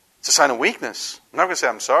 It's a sign of weakness. I'm not going to say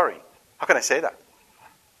I'm sorry. How can I say that?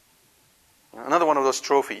 Another one of those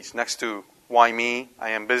trophies next to why me, I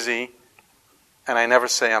am busy, and I never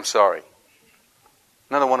say I'm sorry.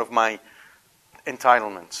 Another one of my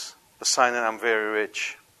entitlements, the sign that I'm very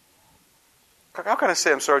rich. How can I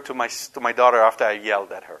say I'm sorry to my daughter after I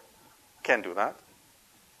yelled at her? I can't do that.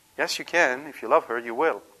 Yes, you can. If you love her, you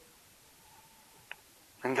will.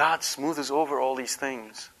 And God smoothes over all these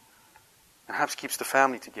things and perhaps keeps the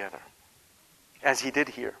family together, as He did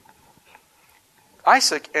here.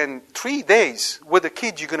 Isaac, in 3 days with a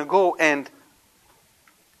kid you're going to go and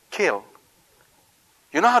kill.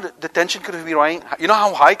 You know how the tension could be running? You know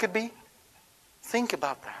how high it could be? Think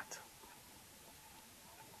about that.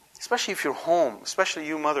 Especially if you're home, especially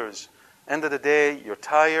you mothers. End of the day, you're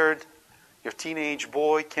tired. Your teenage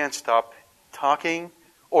boy can't stop talking,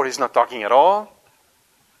 or he's not talking at all.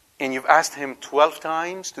 And you've asked him 12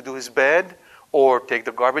 times to do his bed or take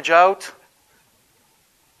the garbage out.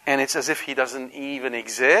 And it's as if he doesn't even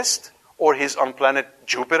exist, or he's on planet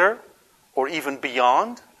Jupiter, or even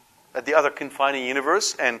beyond, at the other confining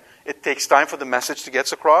universe, and it takes time for the message to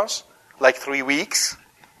get across, like 3 weeks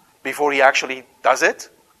before he actually does it.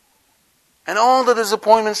 And all the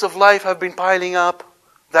disappointments of life have been piling up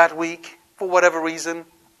that week, for whatever reason.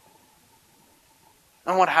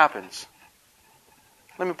 And what happens?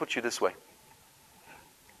 Let me put you this way.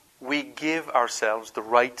 We give ourselves the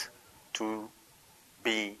right to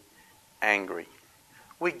be angry.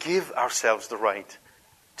 We give ourselves the right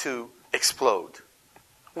to explode.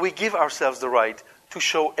 We give ourselves the right to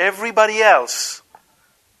show everybody else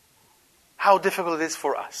how difficult it is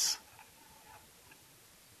for us.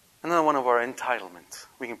 Another one of our entitlements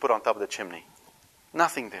we can put on top of the chimney.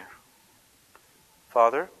 Nothing there.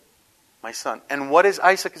 Father, my son. And what is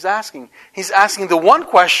Isaac is asking? He's asking the one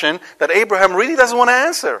question that Abraham really doesn't want to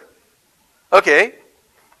answer. Okay,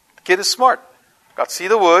 the kid is smart. God, see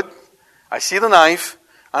the wood, I see the knife,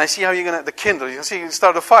 and I see how you're going to, the kindle, you can see you can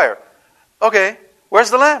start a fire. Okay, where's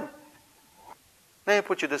the lamb? Let me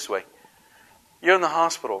put you this way. You're in the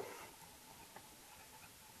hospital.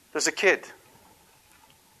 There's a kid.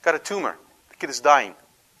 Got a tumor. The kid is dying.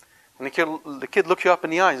 And the kid looks you up in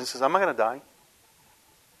the eyes and says, I'm not going to die.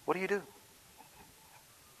 What do?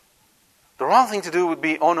 The wrong thing to do would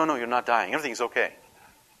be, oh, no, you're not dying. Everything's okay.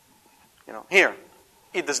 Here,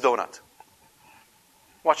 eat this donut.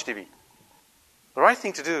 Watch TV. The right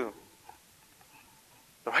thing to do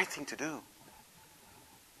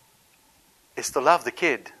is to love the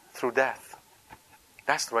kid through death.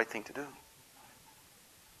 That's the right thing to do.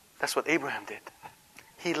 That's what Abraham did.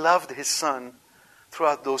 He loved his son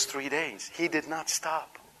throughout those 3 days. He did not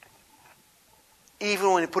stop.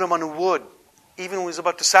 Even when he put him on the wood, even when he was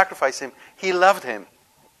about to sacrifice him, he loved him.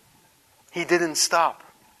 He didn't stop.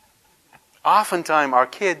 Oftentimes, our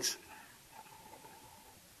kids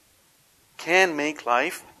can make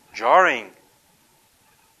life jarring.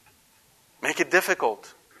 Make it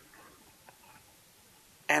difficult.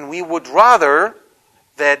 And we would rather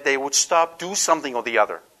that they would stop, do something or the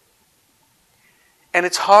other. And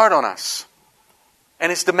it's hard on us.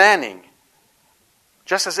 And it's demanding.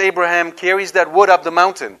 Just as Abraham carries that wood up the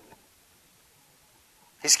mountain.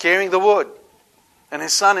 He's carrying the wood. And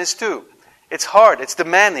his son is too. It's hard. It's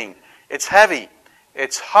demanding. It's heavy.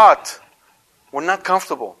 It's hot. We're not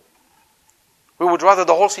comfortable. We would rather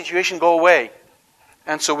the whole situation go away.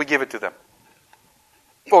 And so we give it to them.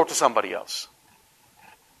 Or to somebody else.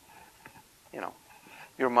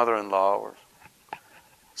 Your mother-in-law or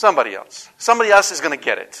somebody else. Somebody else is going to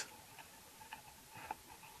get it.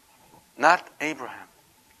 Not Abraham.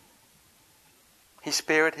 He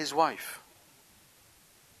spared his wife.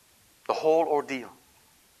 The whole ordeal.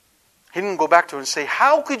 He didn't go back to her and say,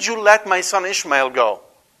 how could you let my son Ishmael go?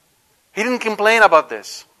 He didn't complain about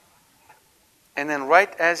this. And then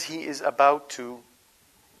right as he is about to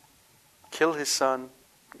kill his son,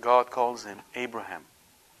 God calls him Abraham.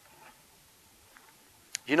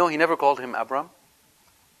 He never called him Abram.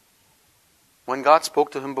 When God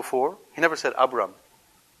spoke to him before, He never said Abram.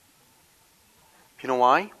 You know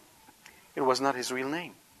why? It was not his real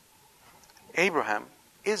name. Abraham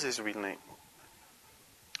is his real name.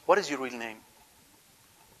 What is your real name?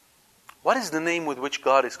 What is the name with which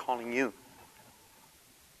God is calling you?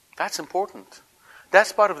 That's important.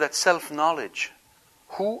 That's part of that self-knowledge.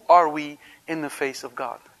 Who are we in the face of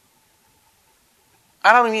God?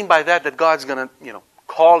 I don't mean by that God's going to,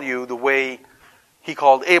 call you the way He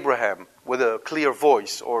called Abraham, with a clear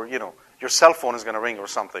voice, or, your cell phone is going to ring or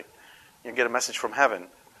something. You get a message from heaven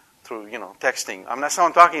through, texting. That's not what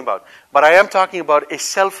I'm talking about. But I am talking about a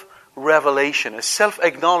self-revelation, a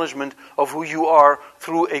self-acknowledgement of who you are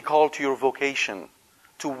through a call to your vocation,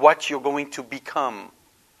 to what you're going to become.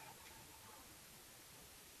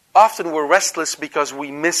 Often we're restless because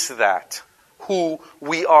we miss that, who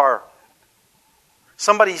we are.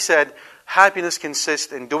 Somebody said, happiness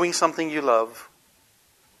consists in doing something you love,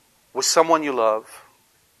 with someone you love,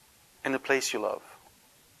 in a place you love.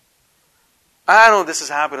 I don't know if this is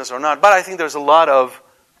happiness or not, but I think there's a lot of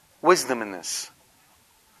wisdom in this.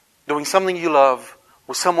 Doing something you love,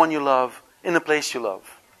 with someone you love, in a place you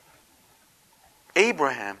love.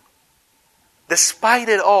 Abraham, despite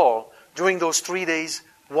it all, during those 3 days,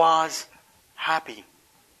 was happy.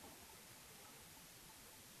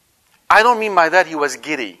 I don't mean by that he was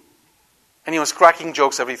giddy and he was cracking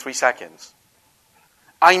jokes every 3 seconds.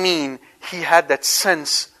 I mean he had that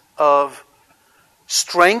sense of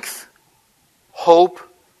strength, hope,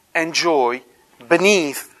 and joy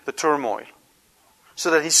beneath the turmoil,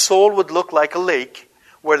 so that his soul would look like a lake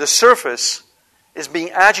where the surface is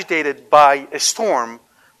being agitated by a storm,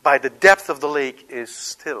 by the depth of the lake is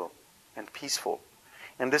still and peaceful.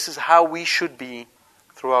 And this is how we should be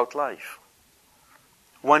throughout life.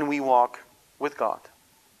 When we walk with God,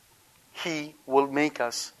 He will make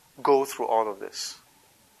us go through all of this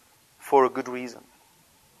for a good reason.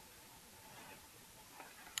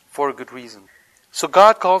 For a good reason. So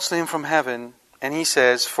God calls to him from heaven and He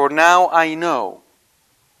says, "For now I know."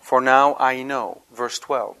 For now I know. Verse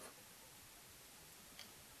 12.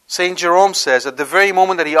 St. Jerome says, at the very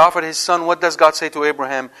moment that he offered his son, what does God say to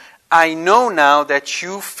Abraham? "I know now that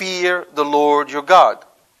you fear the Lord your God."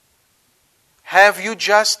 Have you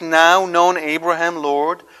just now known Abraham,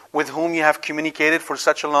 Lord, with whom you have communicated for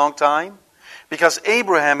such a long time? Because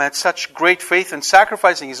Abraham had such great faith in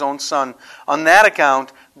sacrificing his own son. On that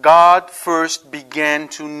account, God first began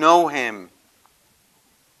to know him.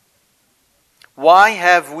 Why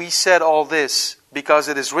have we said all this? Because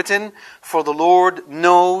it is written, "For the Lord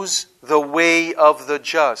knows the way of the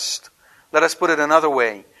just." Let us put it another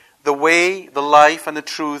way. The way, the life, and the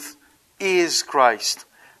truth is Christ.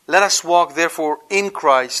 Let us walk therefore in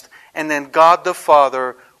Christ, and then God the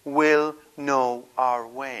Father will know our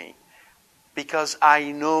way. Because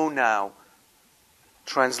I know now.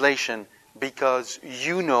 Translation, because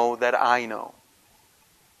you know that I know.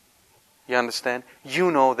 You understand?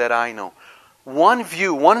 You know that I know. One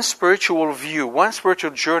view, one spiritual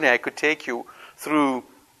journey I could take you through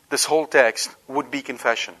this whole text would be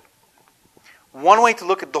confession. One way to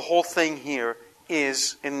look at the whole thing here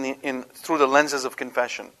is through the lenses of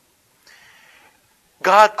confession.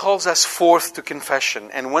 God calls us forth to confession.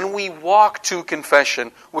 And when we walk to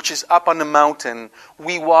confession, which is up on the mountain,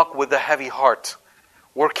 we walk with a heavy heart.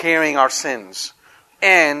 We're carrying our sins.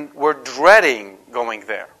 And we're dreading going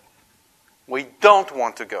there. We don't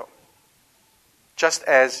want to go. Just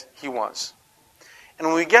as he was. And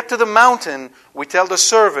when we get to the mountain, we tell the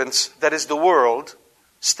servants, that is the world,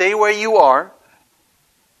 "Stay where you are.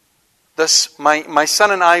 Thus, my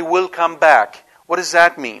son and I will come back." What does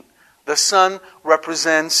that mean? The Son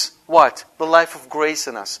represents what? The life of grace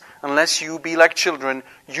in us. Unless you be like children,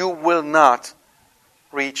 you will not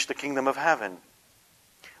reach the kingdom of heaven.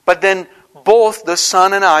 But then both the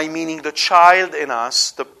Son and I, meaning the child in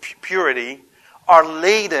us, the purity, are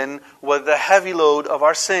laden with the heavy load of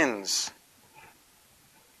our sins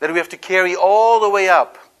that we have to carry all the way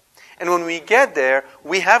up. And when we get there,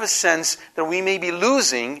 we have a sense that we may be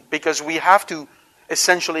losing, because we have to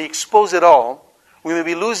essentially expose it all. We may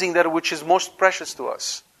be losing that which is most precious to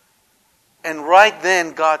us. And right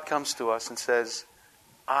then, God comes to us and says,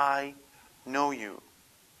 "I know you.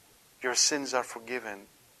 Your sins are forgiven.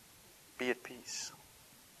 Be at peace."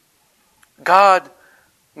 God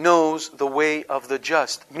knows the way of the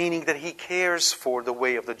just, meaning that He cares for the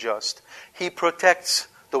way of the just. He protects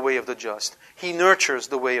the way of the just. He nurtures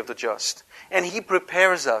the way of the just. And He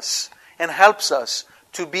prepares us and helps us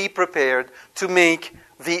to be prepared to make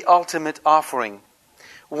the ultimate offering.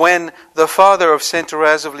 When the father of Saint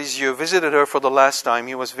Therese of Lisieux visited her for the last time,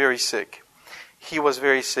 he was very sick. He was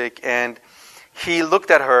very sick, and he looked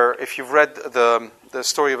at her. If you've read the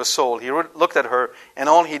story of a soul, he looked at her, and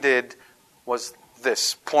all he did was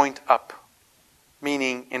this, point up,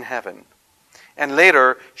 meaning in heaven. And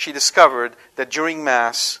later, she discovered that during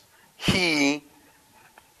Mass, he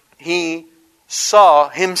saw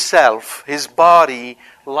himself, his body,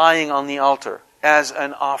 lying on the altar as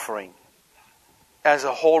an offering, as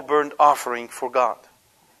a whole burnt offering for God.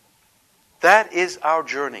 That is our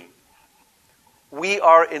journey. We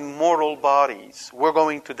are in mortal bodies. We're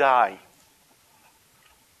going to die.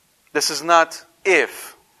 This is not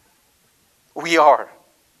if. We are.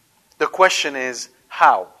 The question is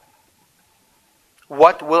how.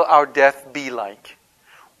 What will our death be like?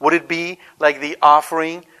 Would it be like the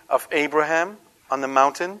offering of Abraham on the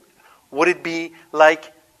mountain? Would it be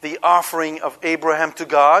like the offering of Abraham to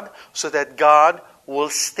God, so that God will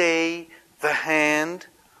stay the hand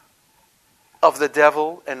of the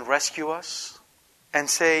devil and rescue us and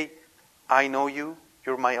say, I know you,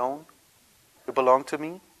 you're my own, you belong to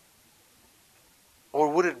me?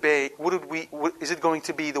 Or is it going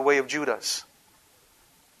to be the way of Judas?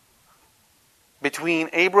 Between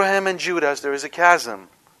Abraham and Judas, there is a chasm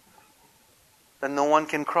that no one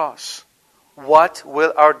can cross. What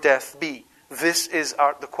will our death be? This is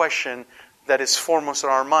the question that is foremost in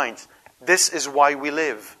our minds. This is why we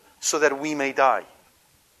live, so that we may die.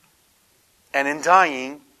 And in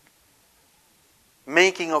dying,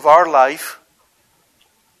 making of our life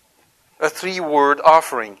a 3-word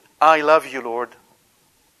offering. I love you, Lord.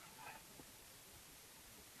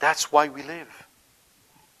 That's why we live.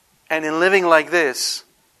 And in living like this,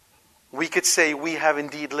 we could say we have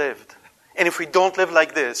indeed lived. And if we don't live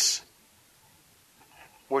like this,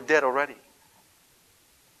 we're dead already.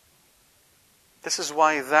 This is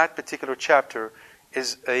why that particular chapter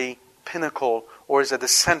is a pinnacle, or is at the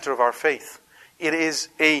center of our faith. It is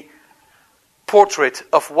a portrait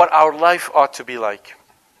of what our life ought to be like.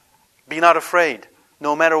 Be not afraid.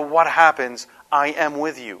 No matter what happens, I am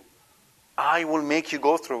with you. I will make you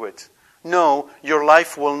go through it. No, your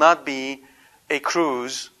life will not be a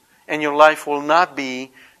cruise, and your life will not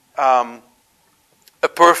be a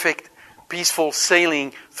perfect, peaceful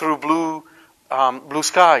sailing through blue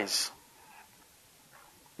skies.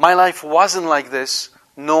 My life wasn't like this,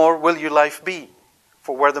 nor will your life be.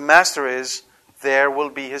 For where the master is, there will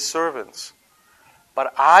be his servants.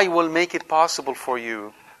 But I will make it possible for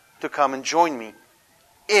you to come and join me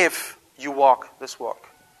if you walk this walk.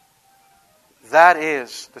 That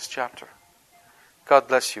is this chapter. God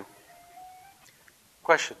bless you.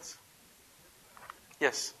 Questions?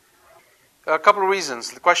 Yes. A couple of reasons.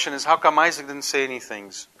 The question is, how come Isaac didn't say any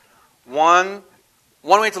things? One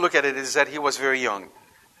way to look at it is that he was very young.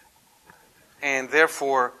 And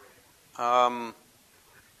therefore,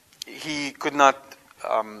 he could not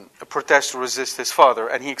protest or resist his father,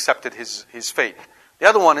 and he accepted his fate. The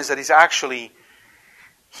other one is that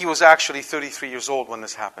he was actually 33 years old when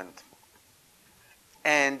this happened.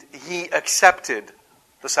 And he accepted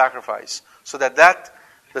the sacrifice, so that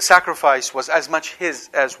the sacrifice was as much his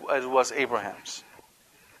as was Abraham's.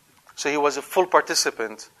 So he was a full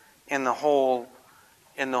participant in the whole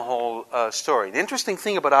story. The interesting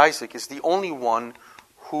thing about Isaac is the only one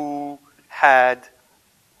who had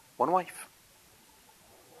one wife,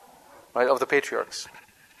 right, of the patriarchs,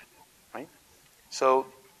 right? So,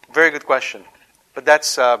 very good question, but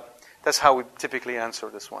that's how we typically answer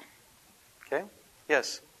this one. Okay?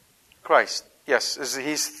 Yes, Christ. Yes,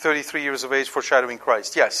 he's 33 years of age, foreshadowing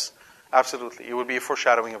Christ. Yes, absolutely. It would be a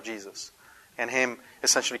foreshadowing of Jesus, and him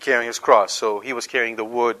essentially carrying his cross. So he was carrying the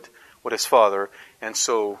wood with his father, and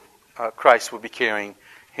so Christ would be carrying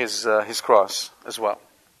his cross as well.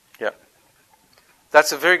 Yeah,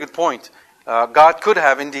 that's a very good point. God could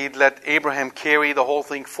have indeed let Abraham carry the whole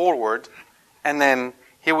thing forward, and then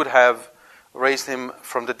he would have raised him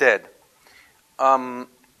from the dead.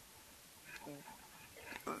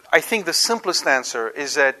 I think the simplest answer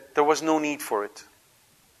is that there was no need for it.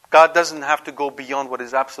 God doesn't have to go beyond what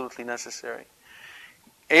is absolutely necessary.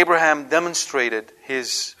 Abraham demonstrated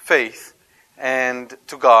his faith and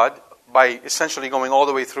to God by essentially going all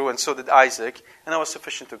the way through, and so did Isaac, and that was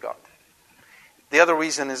sufficient to God. The other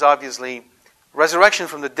reason is obviously resurrection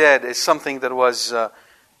from the dead is something that was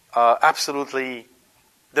absolutely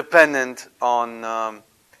dependent on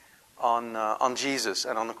Jesus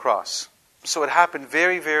and on the cross. So it happened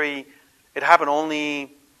it happened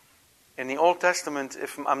only in the Old Testament,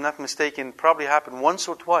 if I'm not mistaken, probably happened once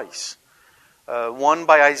or twice. One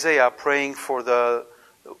by Isaiah praying for the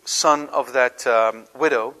son of that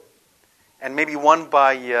widow, and maybe one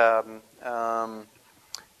by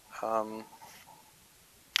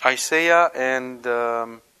Isaiah and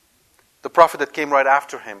the prophet that came right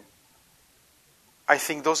after him. I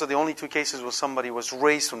think those are the only two cases where somebody was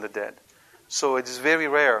raised from the dead. So it is very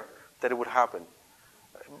rare that it would happen.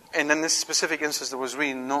 And in this specific instance, there was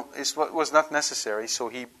really it was not necessary, so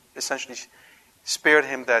he essentially spared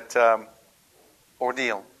him that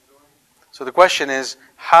ordeal. So the question is,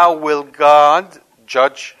 how will God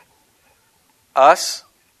judge us?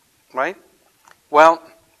 Right? Well,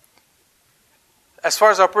 as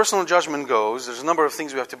far as our personal judgment goes, there's a number of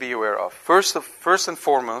things we have to be aware of. First and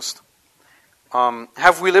foremost,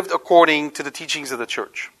 have we lived according to the teachings of the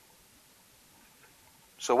church?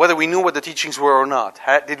 So whether we knew what the teachings were or not,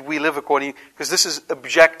 did we live according? Because this is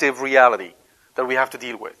objective reality that we have to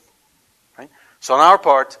deal with. Right? So on our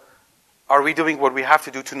part, are we doing what we have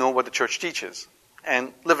to do to know what the church teaches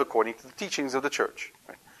and live according to the teachings of the church?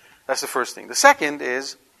 Right? That's the first thing. The second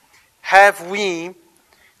is, have we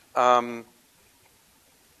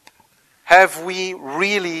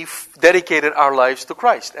really dedicated our lives to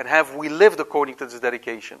Christ? And have we lived according to this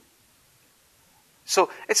dedication?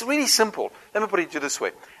 So it's really simple. Let me put it to you this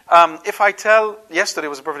way. If I tell, yesterday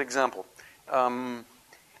was a perfect example.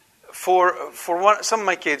 For some of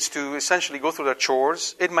my kids to essentially go through their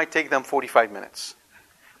chores, it might take them 45 minutes.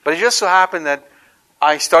 But it just so happened that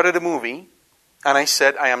I started a movie and I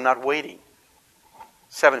said, I am not waiting.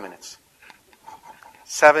 7 minutes.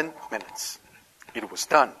 7 minutes. It was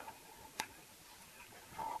done.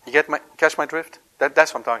 You catch my drift?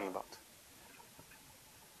 That's what I'm talking about.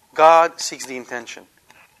 God seeks the intention.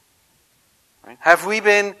 Right? Have we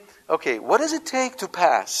been, okay, what does it take to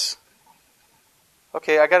pass?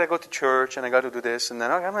 Okay, I got to go to church and I got to do this and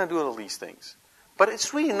then I'm going to do all these things. But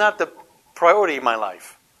it's really not the priority in my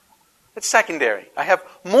life. It's secondary. I have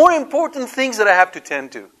more important things that I have to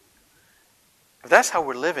tend to. If that's how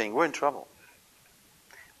we're living, we're in trouble.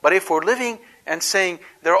 But if we're living and saying,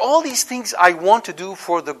 there are all these things I want to do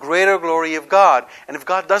for the greater glory of God, and if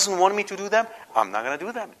God doesn't want me to do them, I'm not going to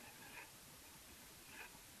do them.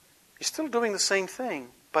 You're still doing the same thing,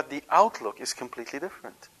 but the outlook is completely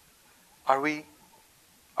different. Are we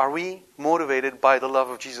motivated by the love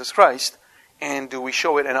of Jesus Christ, and do we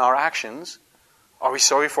show it in our actions? Are we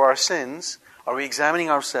sorry for our sins? Are we examining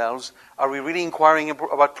ourselves? Are we really inquiring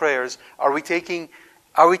about prayers? Are we taking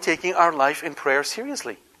our life in prayer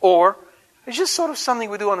seriously? Or it's just sort of something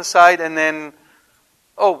we do on the side and then,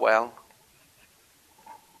 oh well.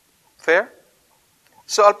 Fair?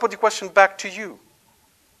 So I'll put the question back to you.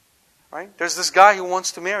 Right? There's this guy who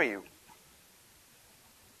wants to marry you.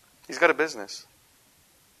 He's got a business.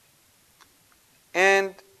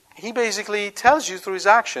 And he basically tells you through his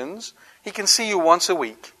actions, he can see you once a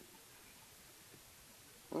week.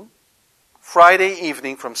 Friday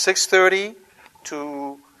evening from 6:30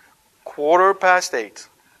 to 8:15.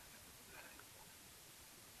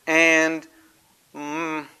 And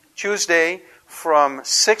Tuesday from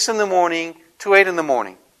 6 in the morning to 8 in the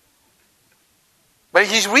morning. But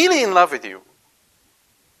he's really in love with you.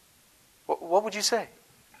 What would you say?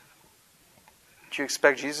 Do you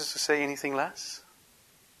expect Jesus to say anything less?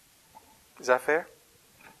 Is that fair?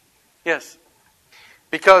 Yes.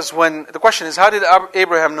 Because when the question is, how did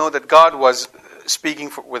Abraham know that God was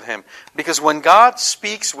speaking with him? Because when God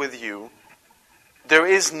speaks with you, there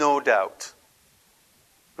is no doubt.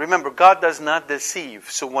 Remember, God does not deceive.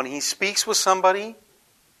 So when He speaks with somebody,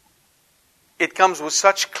 it comes with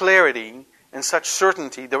such clarity and such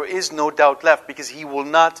certainty, there is no doubt left, because He will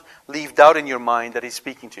not leave doubt in your mind that He's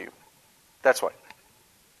speaking to you. That's why.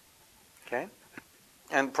 Okay?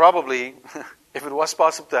 And probably, if it was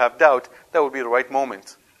possible to have doubt, that would be the right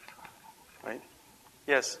moment. Right?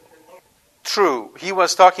 Yes? True. He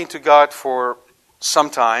was talking to God for some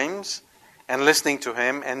times and listening to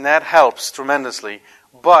Him, and that helps tremendously.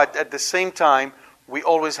 But at the same time, we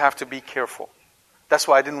always have to be careful. That's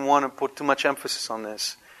why I didn't want to put too much emphasis on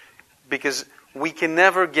this. Because we can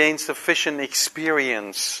never gain sufficient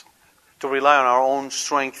experience to rely on our own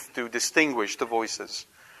strength to distinguish the voices.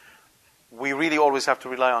 We really always have to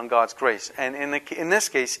rely on God's grace. And in this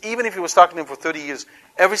case, even if He was talking to him for 30 years,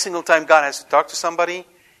 every single time God has to talk to somebody,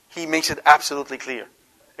 He makes it absolutely clear.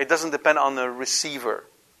 It doesn't depend on the receiver.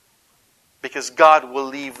 Because God will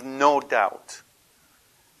leave no doubt.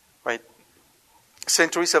 Right?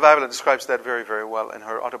 St. Teresa of Avila describes that very, very well in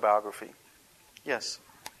her autobiography. Yes?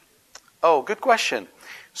 Oh, good question.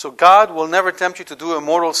 So God will never tempt you to do a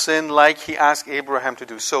mortal sin like He asked Abraham to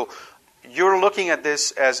do. So you're looking at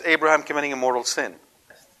this as Abraham committing a mortal sin.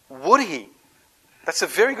 Would he? That's a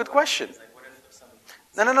very good question.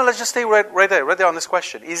 No. Let's just stay right there on this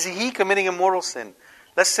question. Is he committing a mortal sin?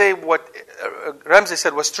 Let's say what Ramsey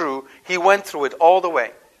said was true. He went through it all the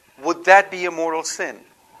way. Would that be a mortal sin?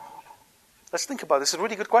 Let's think about this. It's a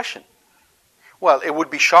really good question. Well, it would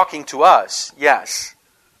be shocking to us, yes.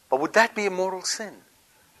 But would that be a mortal sin?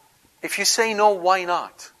 If you say no, why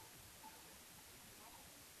not?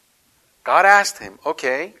 God asked him,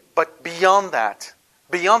 okay, but beyond that,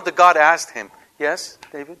 beyond the God asked him, yes,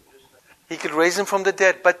 David? He could raise him from the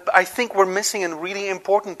dead, but I think we're missing a really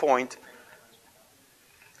important point.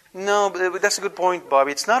 No, but that's a good point,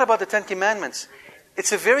 Bobby. It's not about the Ten Commandments.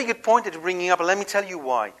 It's a very good point that you're bringing up, and let me tell you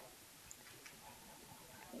why.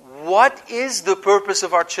 What is the purpose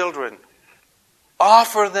of our children?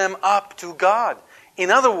 Offer them up to God.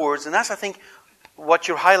 In other words, and that's, I think, what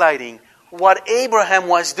you're highlighting, what Abraham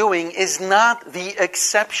was doing is not the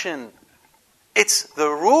exception. It's the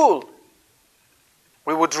rule.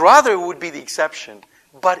 We would rather it would be the exception,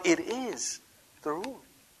 but it is the rule.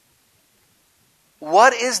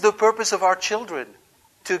 What is the purpose of our children?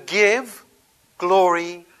 To give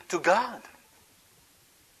glory to God.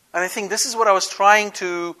 And I think this is what I was trying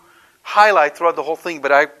to highlight throughout the whole thing,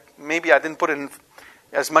 but maybe I didn't put it in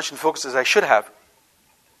as much in focus as I should have.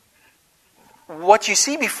 What you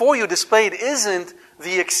see before you displayed isn't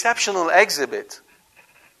the exceptional exhibit.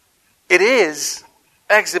 It is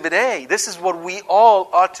Exhibit A. This is what we all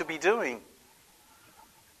ought to be doing.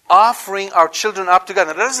 Offering our children up to God.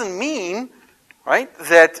 Now, that doesn't mean, right,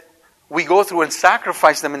 that we go through and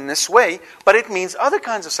sacrifice them in this way, but it means other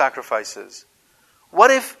kinds of sacrifices.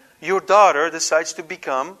 What if your daughter decides to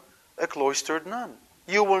become a cloistered nun?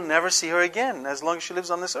 You will never see her again as long as she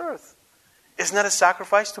lives on this earth. Isn't that a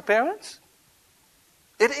sacrifice to parents?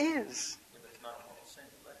 It is.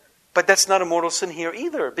 But that's not a mortal sin here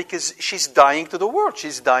either, because she's dying to the world.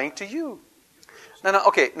 She's dying to you.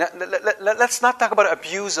 Okay. Now, let's not talk about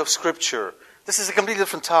abuse of Scripture. This is a completely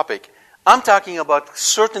different topic. I'm talking about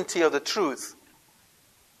certainty of the truth.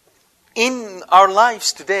 In our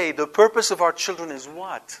lives today, the purpose of our children is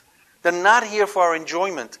what? They're not here for our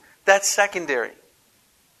enjoyment. That's secondary.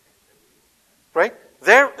 Right?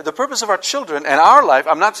 The purpose of our children and our life,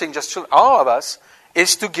 I'm not saying just children, all of us,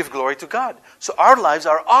 is to give glory to God. So our lives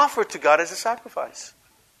are offered to God as a sacrifice.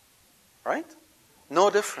 Right? No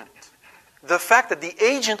different. The fact that the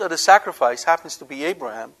agent of the sacrifice happens to be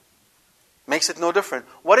Abraham makes it no different.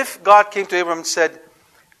 What if God came to Abraham and said,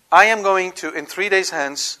 I am going to, in 3 days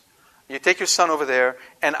hence, you take your son over there,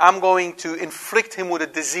 and I'm going to inflict him with a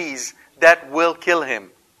disease that will kill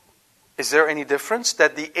him. Is there any difference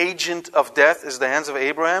that the agent of death is the hands of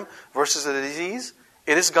Abraham versus the disease?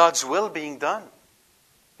 It is God's will being done.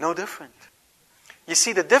 No different. You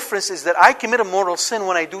see, the difference is that I commit a mortal sin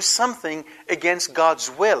when I do something against God's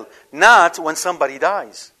will, not when somebody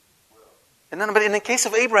dies. But in the case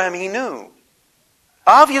of Abraham, he knew.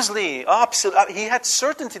 Obviously, he had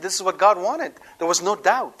certainty this is what God wanted. There was no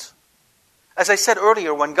doubt. As I said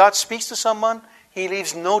earlier, when God speaks to someone, He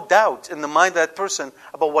leaves no doubt in the mind of that person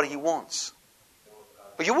about what He wants.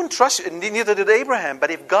 But you wouldn't trust it, neither did Abraham.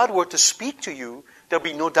 But if God were to speak to you, there'll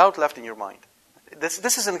be no doubt left in your mind.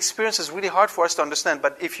 This is an experience that's really hard for us to understand.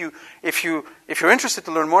 But if you're interested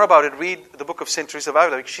to learn more about it, read the book of Saint Teresa of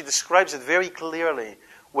Avila. She describes it very clearly,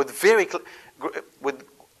 with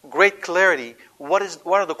great clarity. What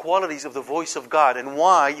are the qualities of the voice of God, and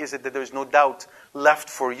why is it that there is no doubt left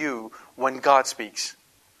for you when God speaks?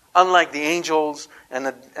 Unlike the angels and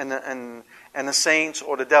the saints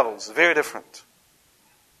or the devils, very different.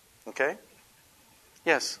 Okay?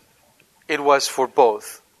 Yes, it was for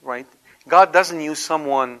both, right? God doesn't use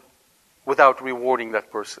someone without rewarding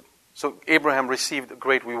that person. So Abraham received a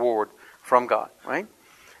great reward from God, right?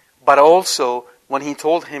 But also, when He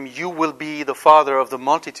told him, you will be the father of the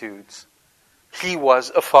multitudes, He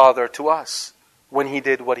was a father to us when He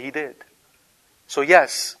did what He did. So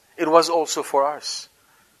yes, it was also for us.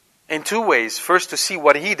 In two ways. First, to see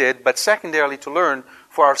what He did, but secondarily, to learn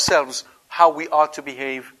for ourselves how we ought to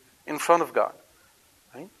behave in front of God.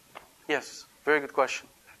 Right? Yes, very good question.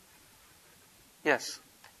 Yes.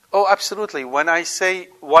 Oh, absolutely. When I say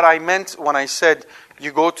what I meant when I said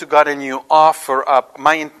you go to God and you offer up,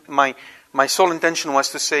 my sole intention was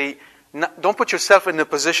to say, don't put yourself in the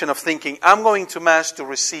position of thinking, I'm going to Mass to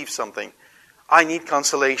receive something. I need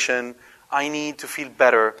consolation. I need to feel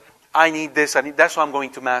better. I need this. That's what I'm going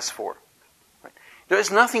to Mass for. Right? There is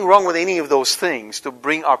nothing wrong with any of those things to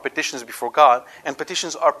bring our petitions before God, and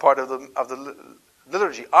petitions are part of the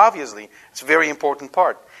liturgy. Obviously, it's a very important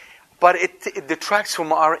part. But it detracts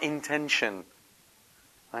from our intention.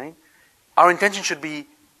 Right? Our intention should be,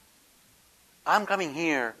 I'm coming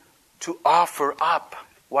here to offer up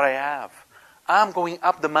what I have. I'm going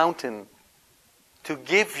up the mountain to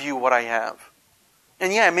give you what I have.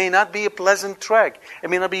 And yeah, it may not be a pleasant trek. It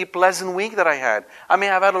may not be a pleasant week that I had. I may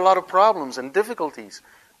have had a lot of problems and difficulties.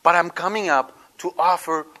 But I'm coming up to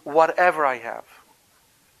offer whatever I have.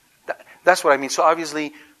 That's what I mean. So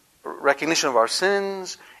obviously, recognition of our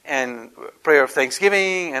sins and prayer of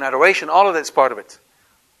thanksgiving and adoration, all of that is part of it.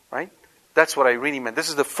 Right? That's what I really meant. This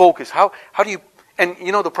is the focus. How do you... And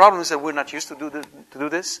you know, the problem is that we're not used to do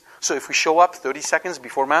this. So if we show up 30 seconds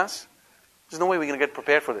before Mass, there's no way we're going to get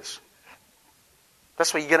prepared for this.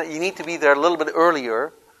 That's why you need to be there a little bit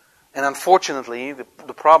earlier And unfortunately,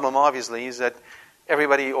 the problem obviously is that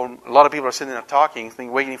everybody, or a lot of people are sitting there talking,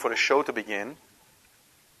 waiting for the show to begin.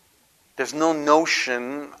 There's no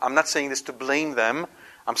notion, I'm not saying this to blame them,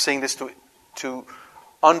 I'm saying this to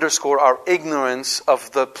underscore our ignorance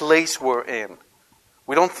of the place we're in.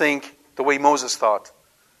 We don't think the way Moses thought.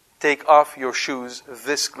 Take off your shoes,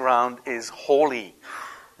 this ground is holy.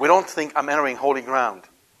 We don't think I'm entering holy ground.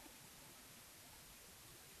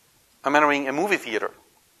 I'm entering a movie theater.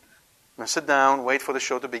 I'm going to sit down, wait for the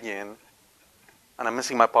show to begin, and I'm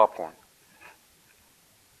missing my popcorn.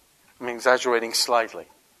 I'm exaggerating slightly,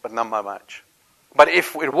 but not by much. But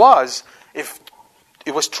if it was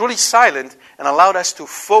truly silent and allowed us to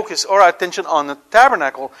focus our attention on the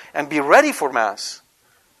tabernacle and be ready for Mass,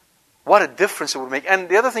 what a difference it would make. And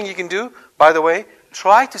the other thing you can do, by the way,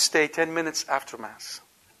 try to stay 10 minutes after Mass.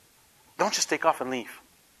 Don't just take off and leave.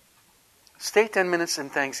 Stay 10 minutes in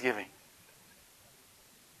thanksgiving.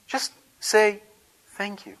 Just say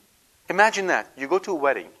thank you. Imagine that. You go to a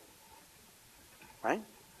wedding. Right?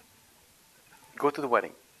 You go to the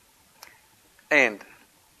wedding. And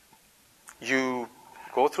you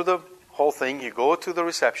go through the whole thing. You go to the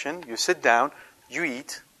reception. You sit down. You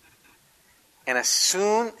eat. And as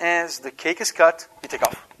soon as the cake is cut, you take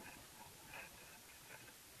off.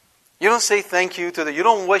 You don't say thank you to you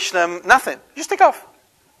don't wish them, nothing. You just take off.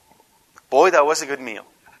 Boy, that was a good meal.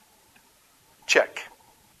 Check.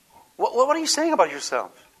 What are you saying about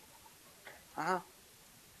yourself?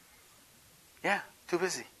 Yeah, too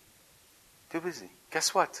busy. Too busy.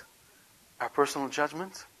 Guess what? Our personal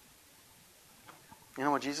judgment. You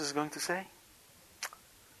know what Jesus is going to say?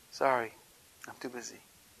 Sorry, I'm too busy.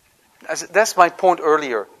 That's my point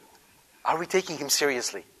earlier. Are we taking Him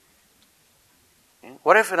seriously?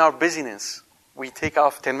 What if in our busyness we take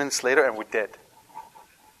off 10 minutes later and we're dead?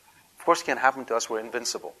 Of course it can't happen to us. We're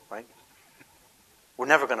invincible, right? We're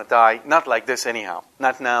never going to die. Not like this anyhow.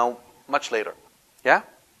 Not now, much later. Yeah?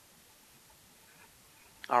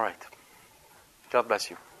 All right. God bless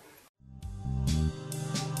you.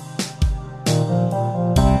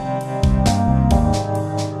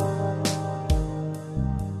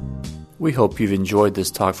 We hope you've enjoyed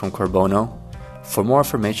this talk from Carbono. For more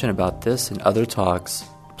information about this and other talks,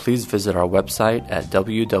 please visit our website at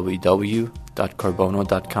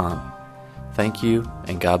www.carbono.com. Thank you,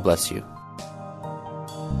 and God bless you.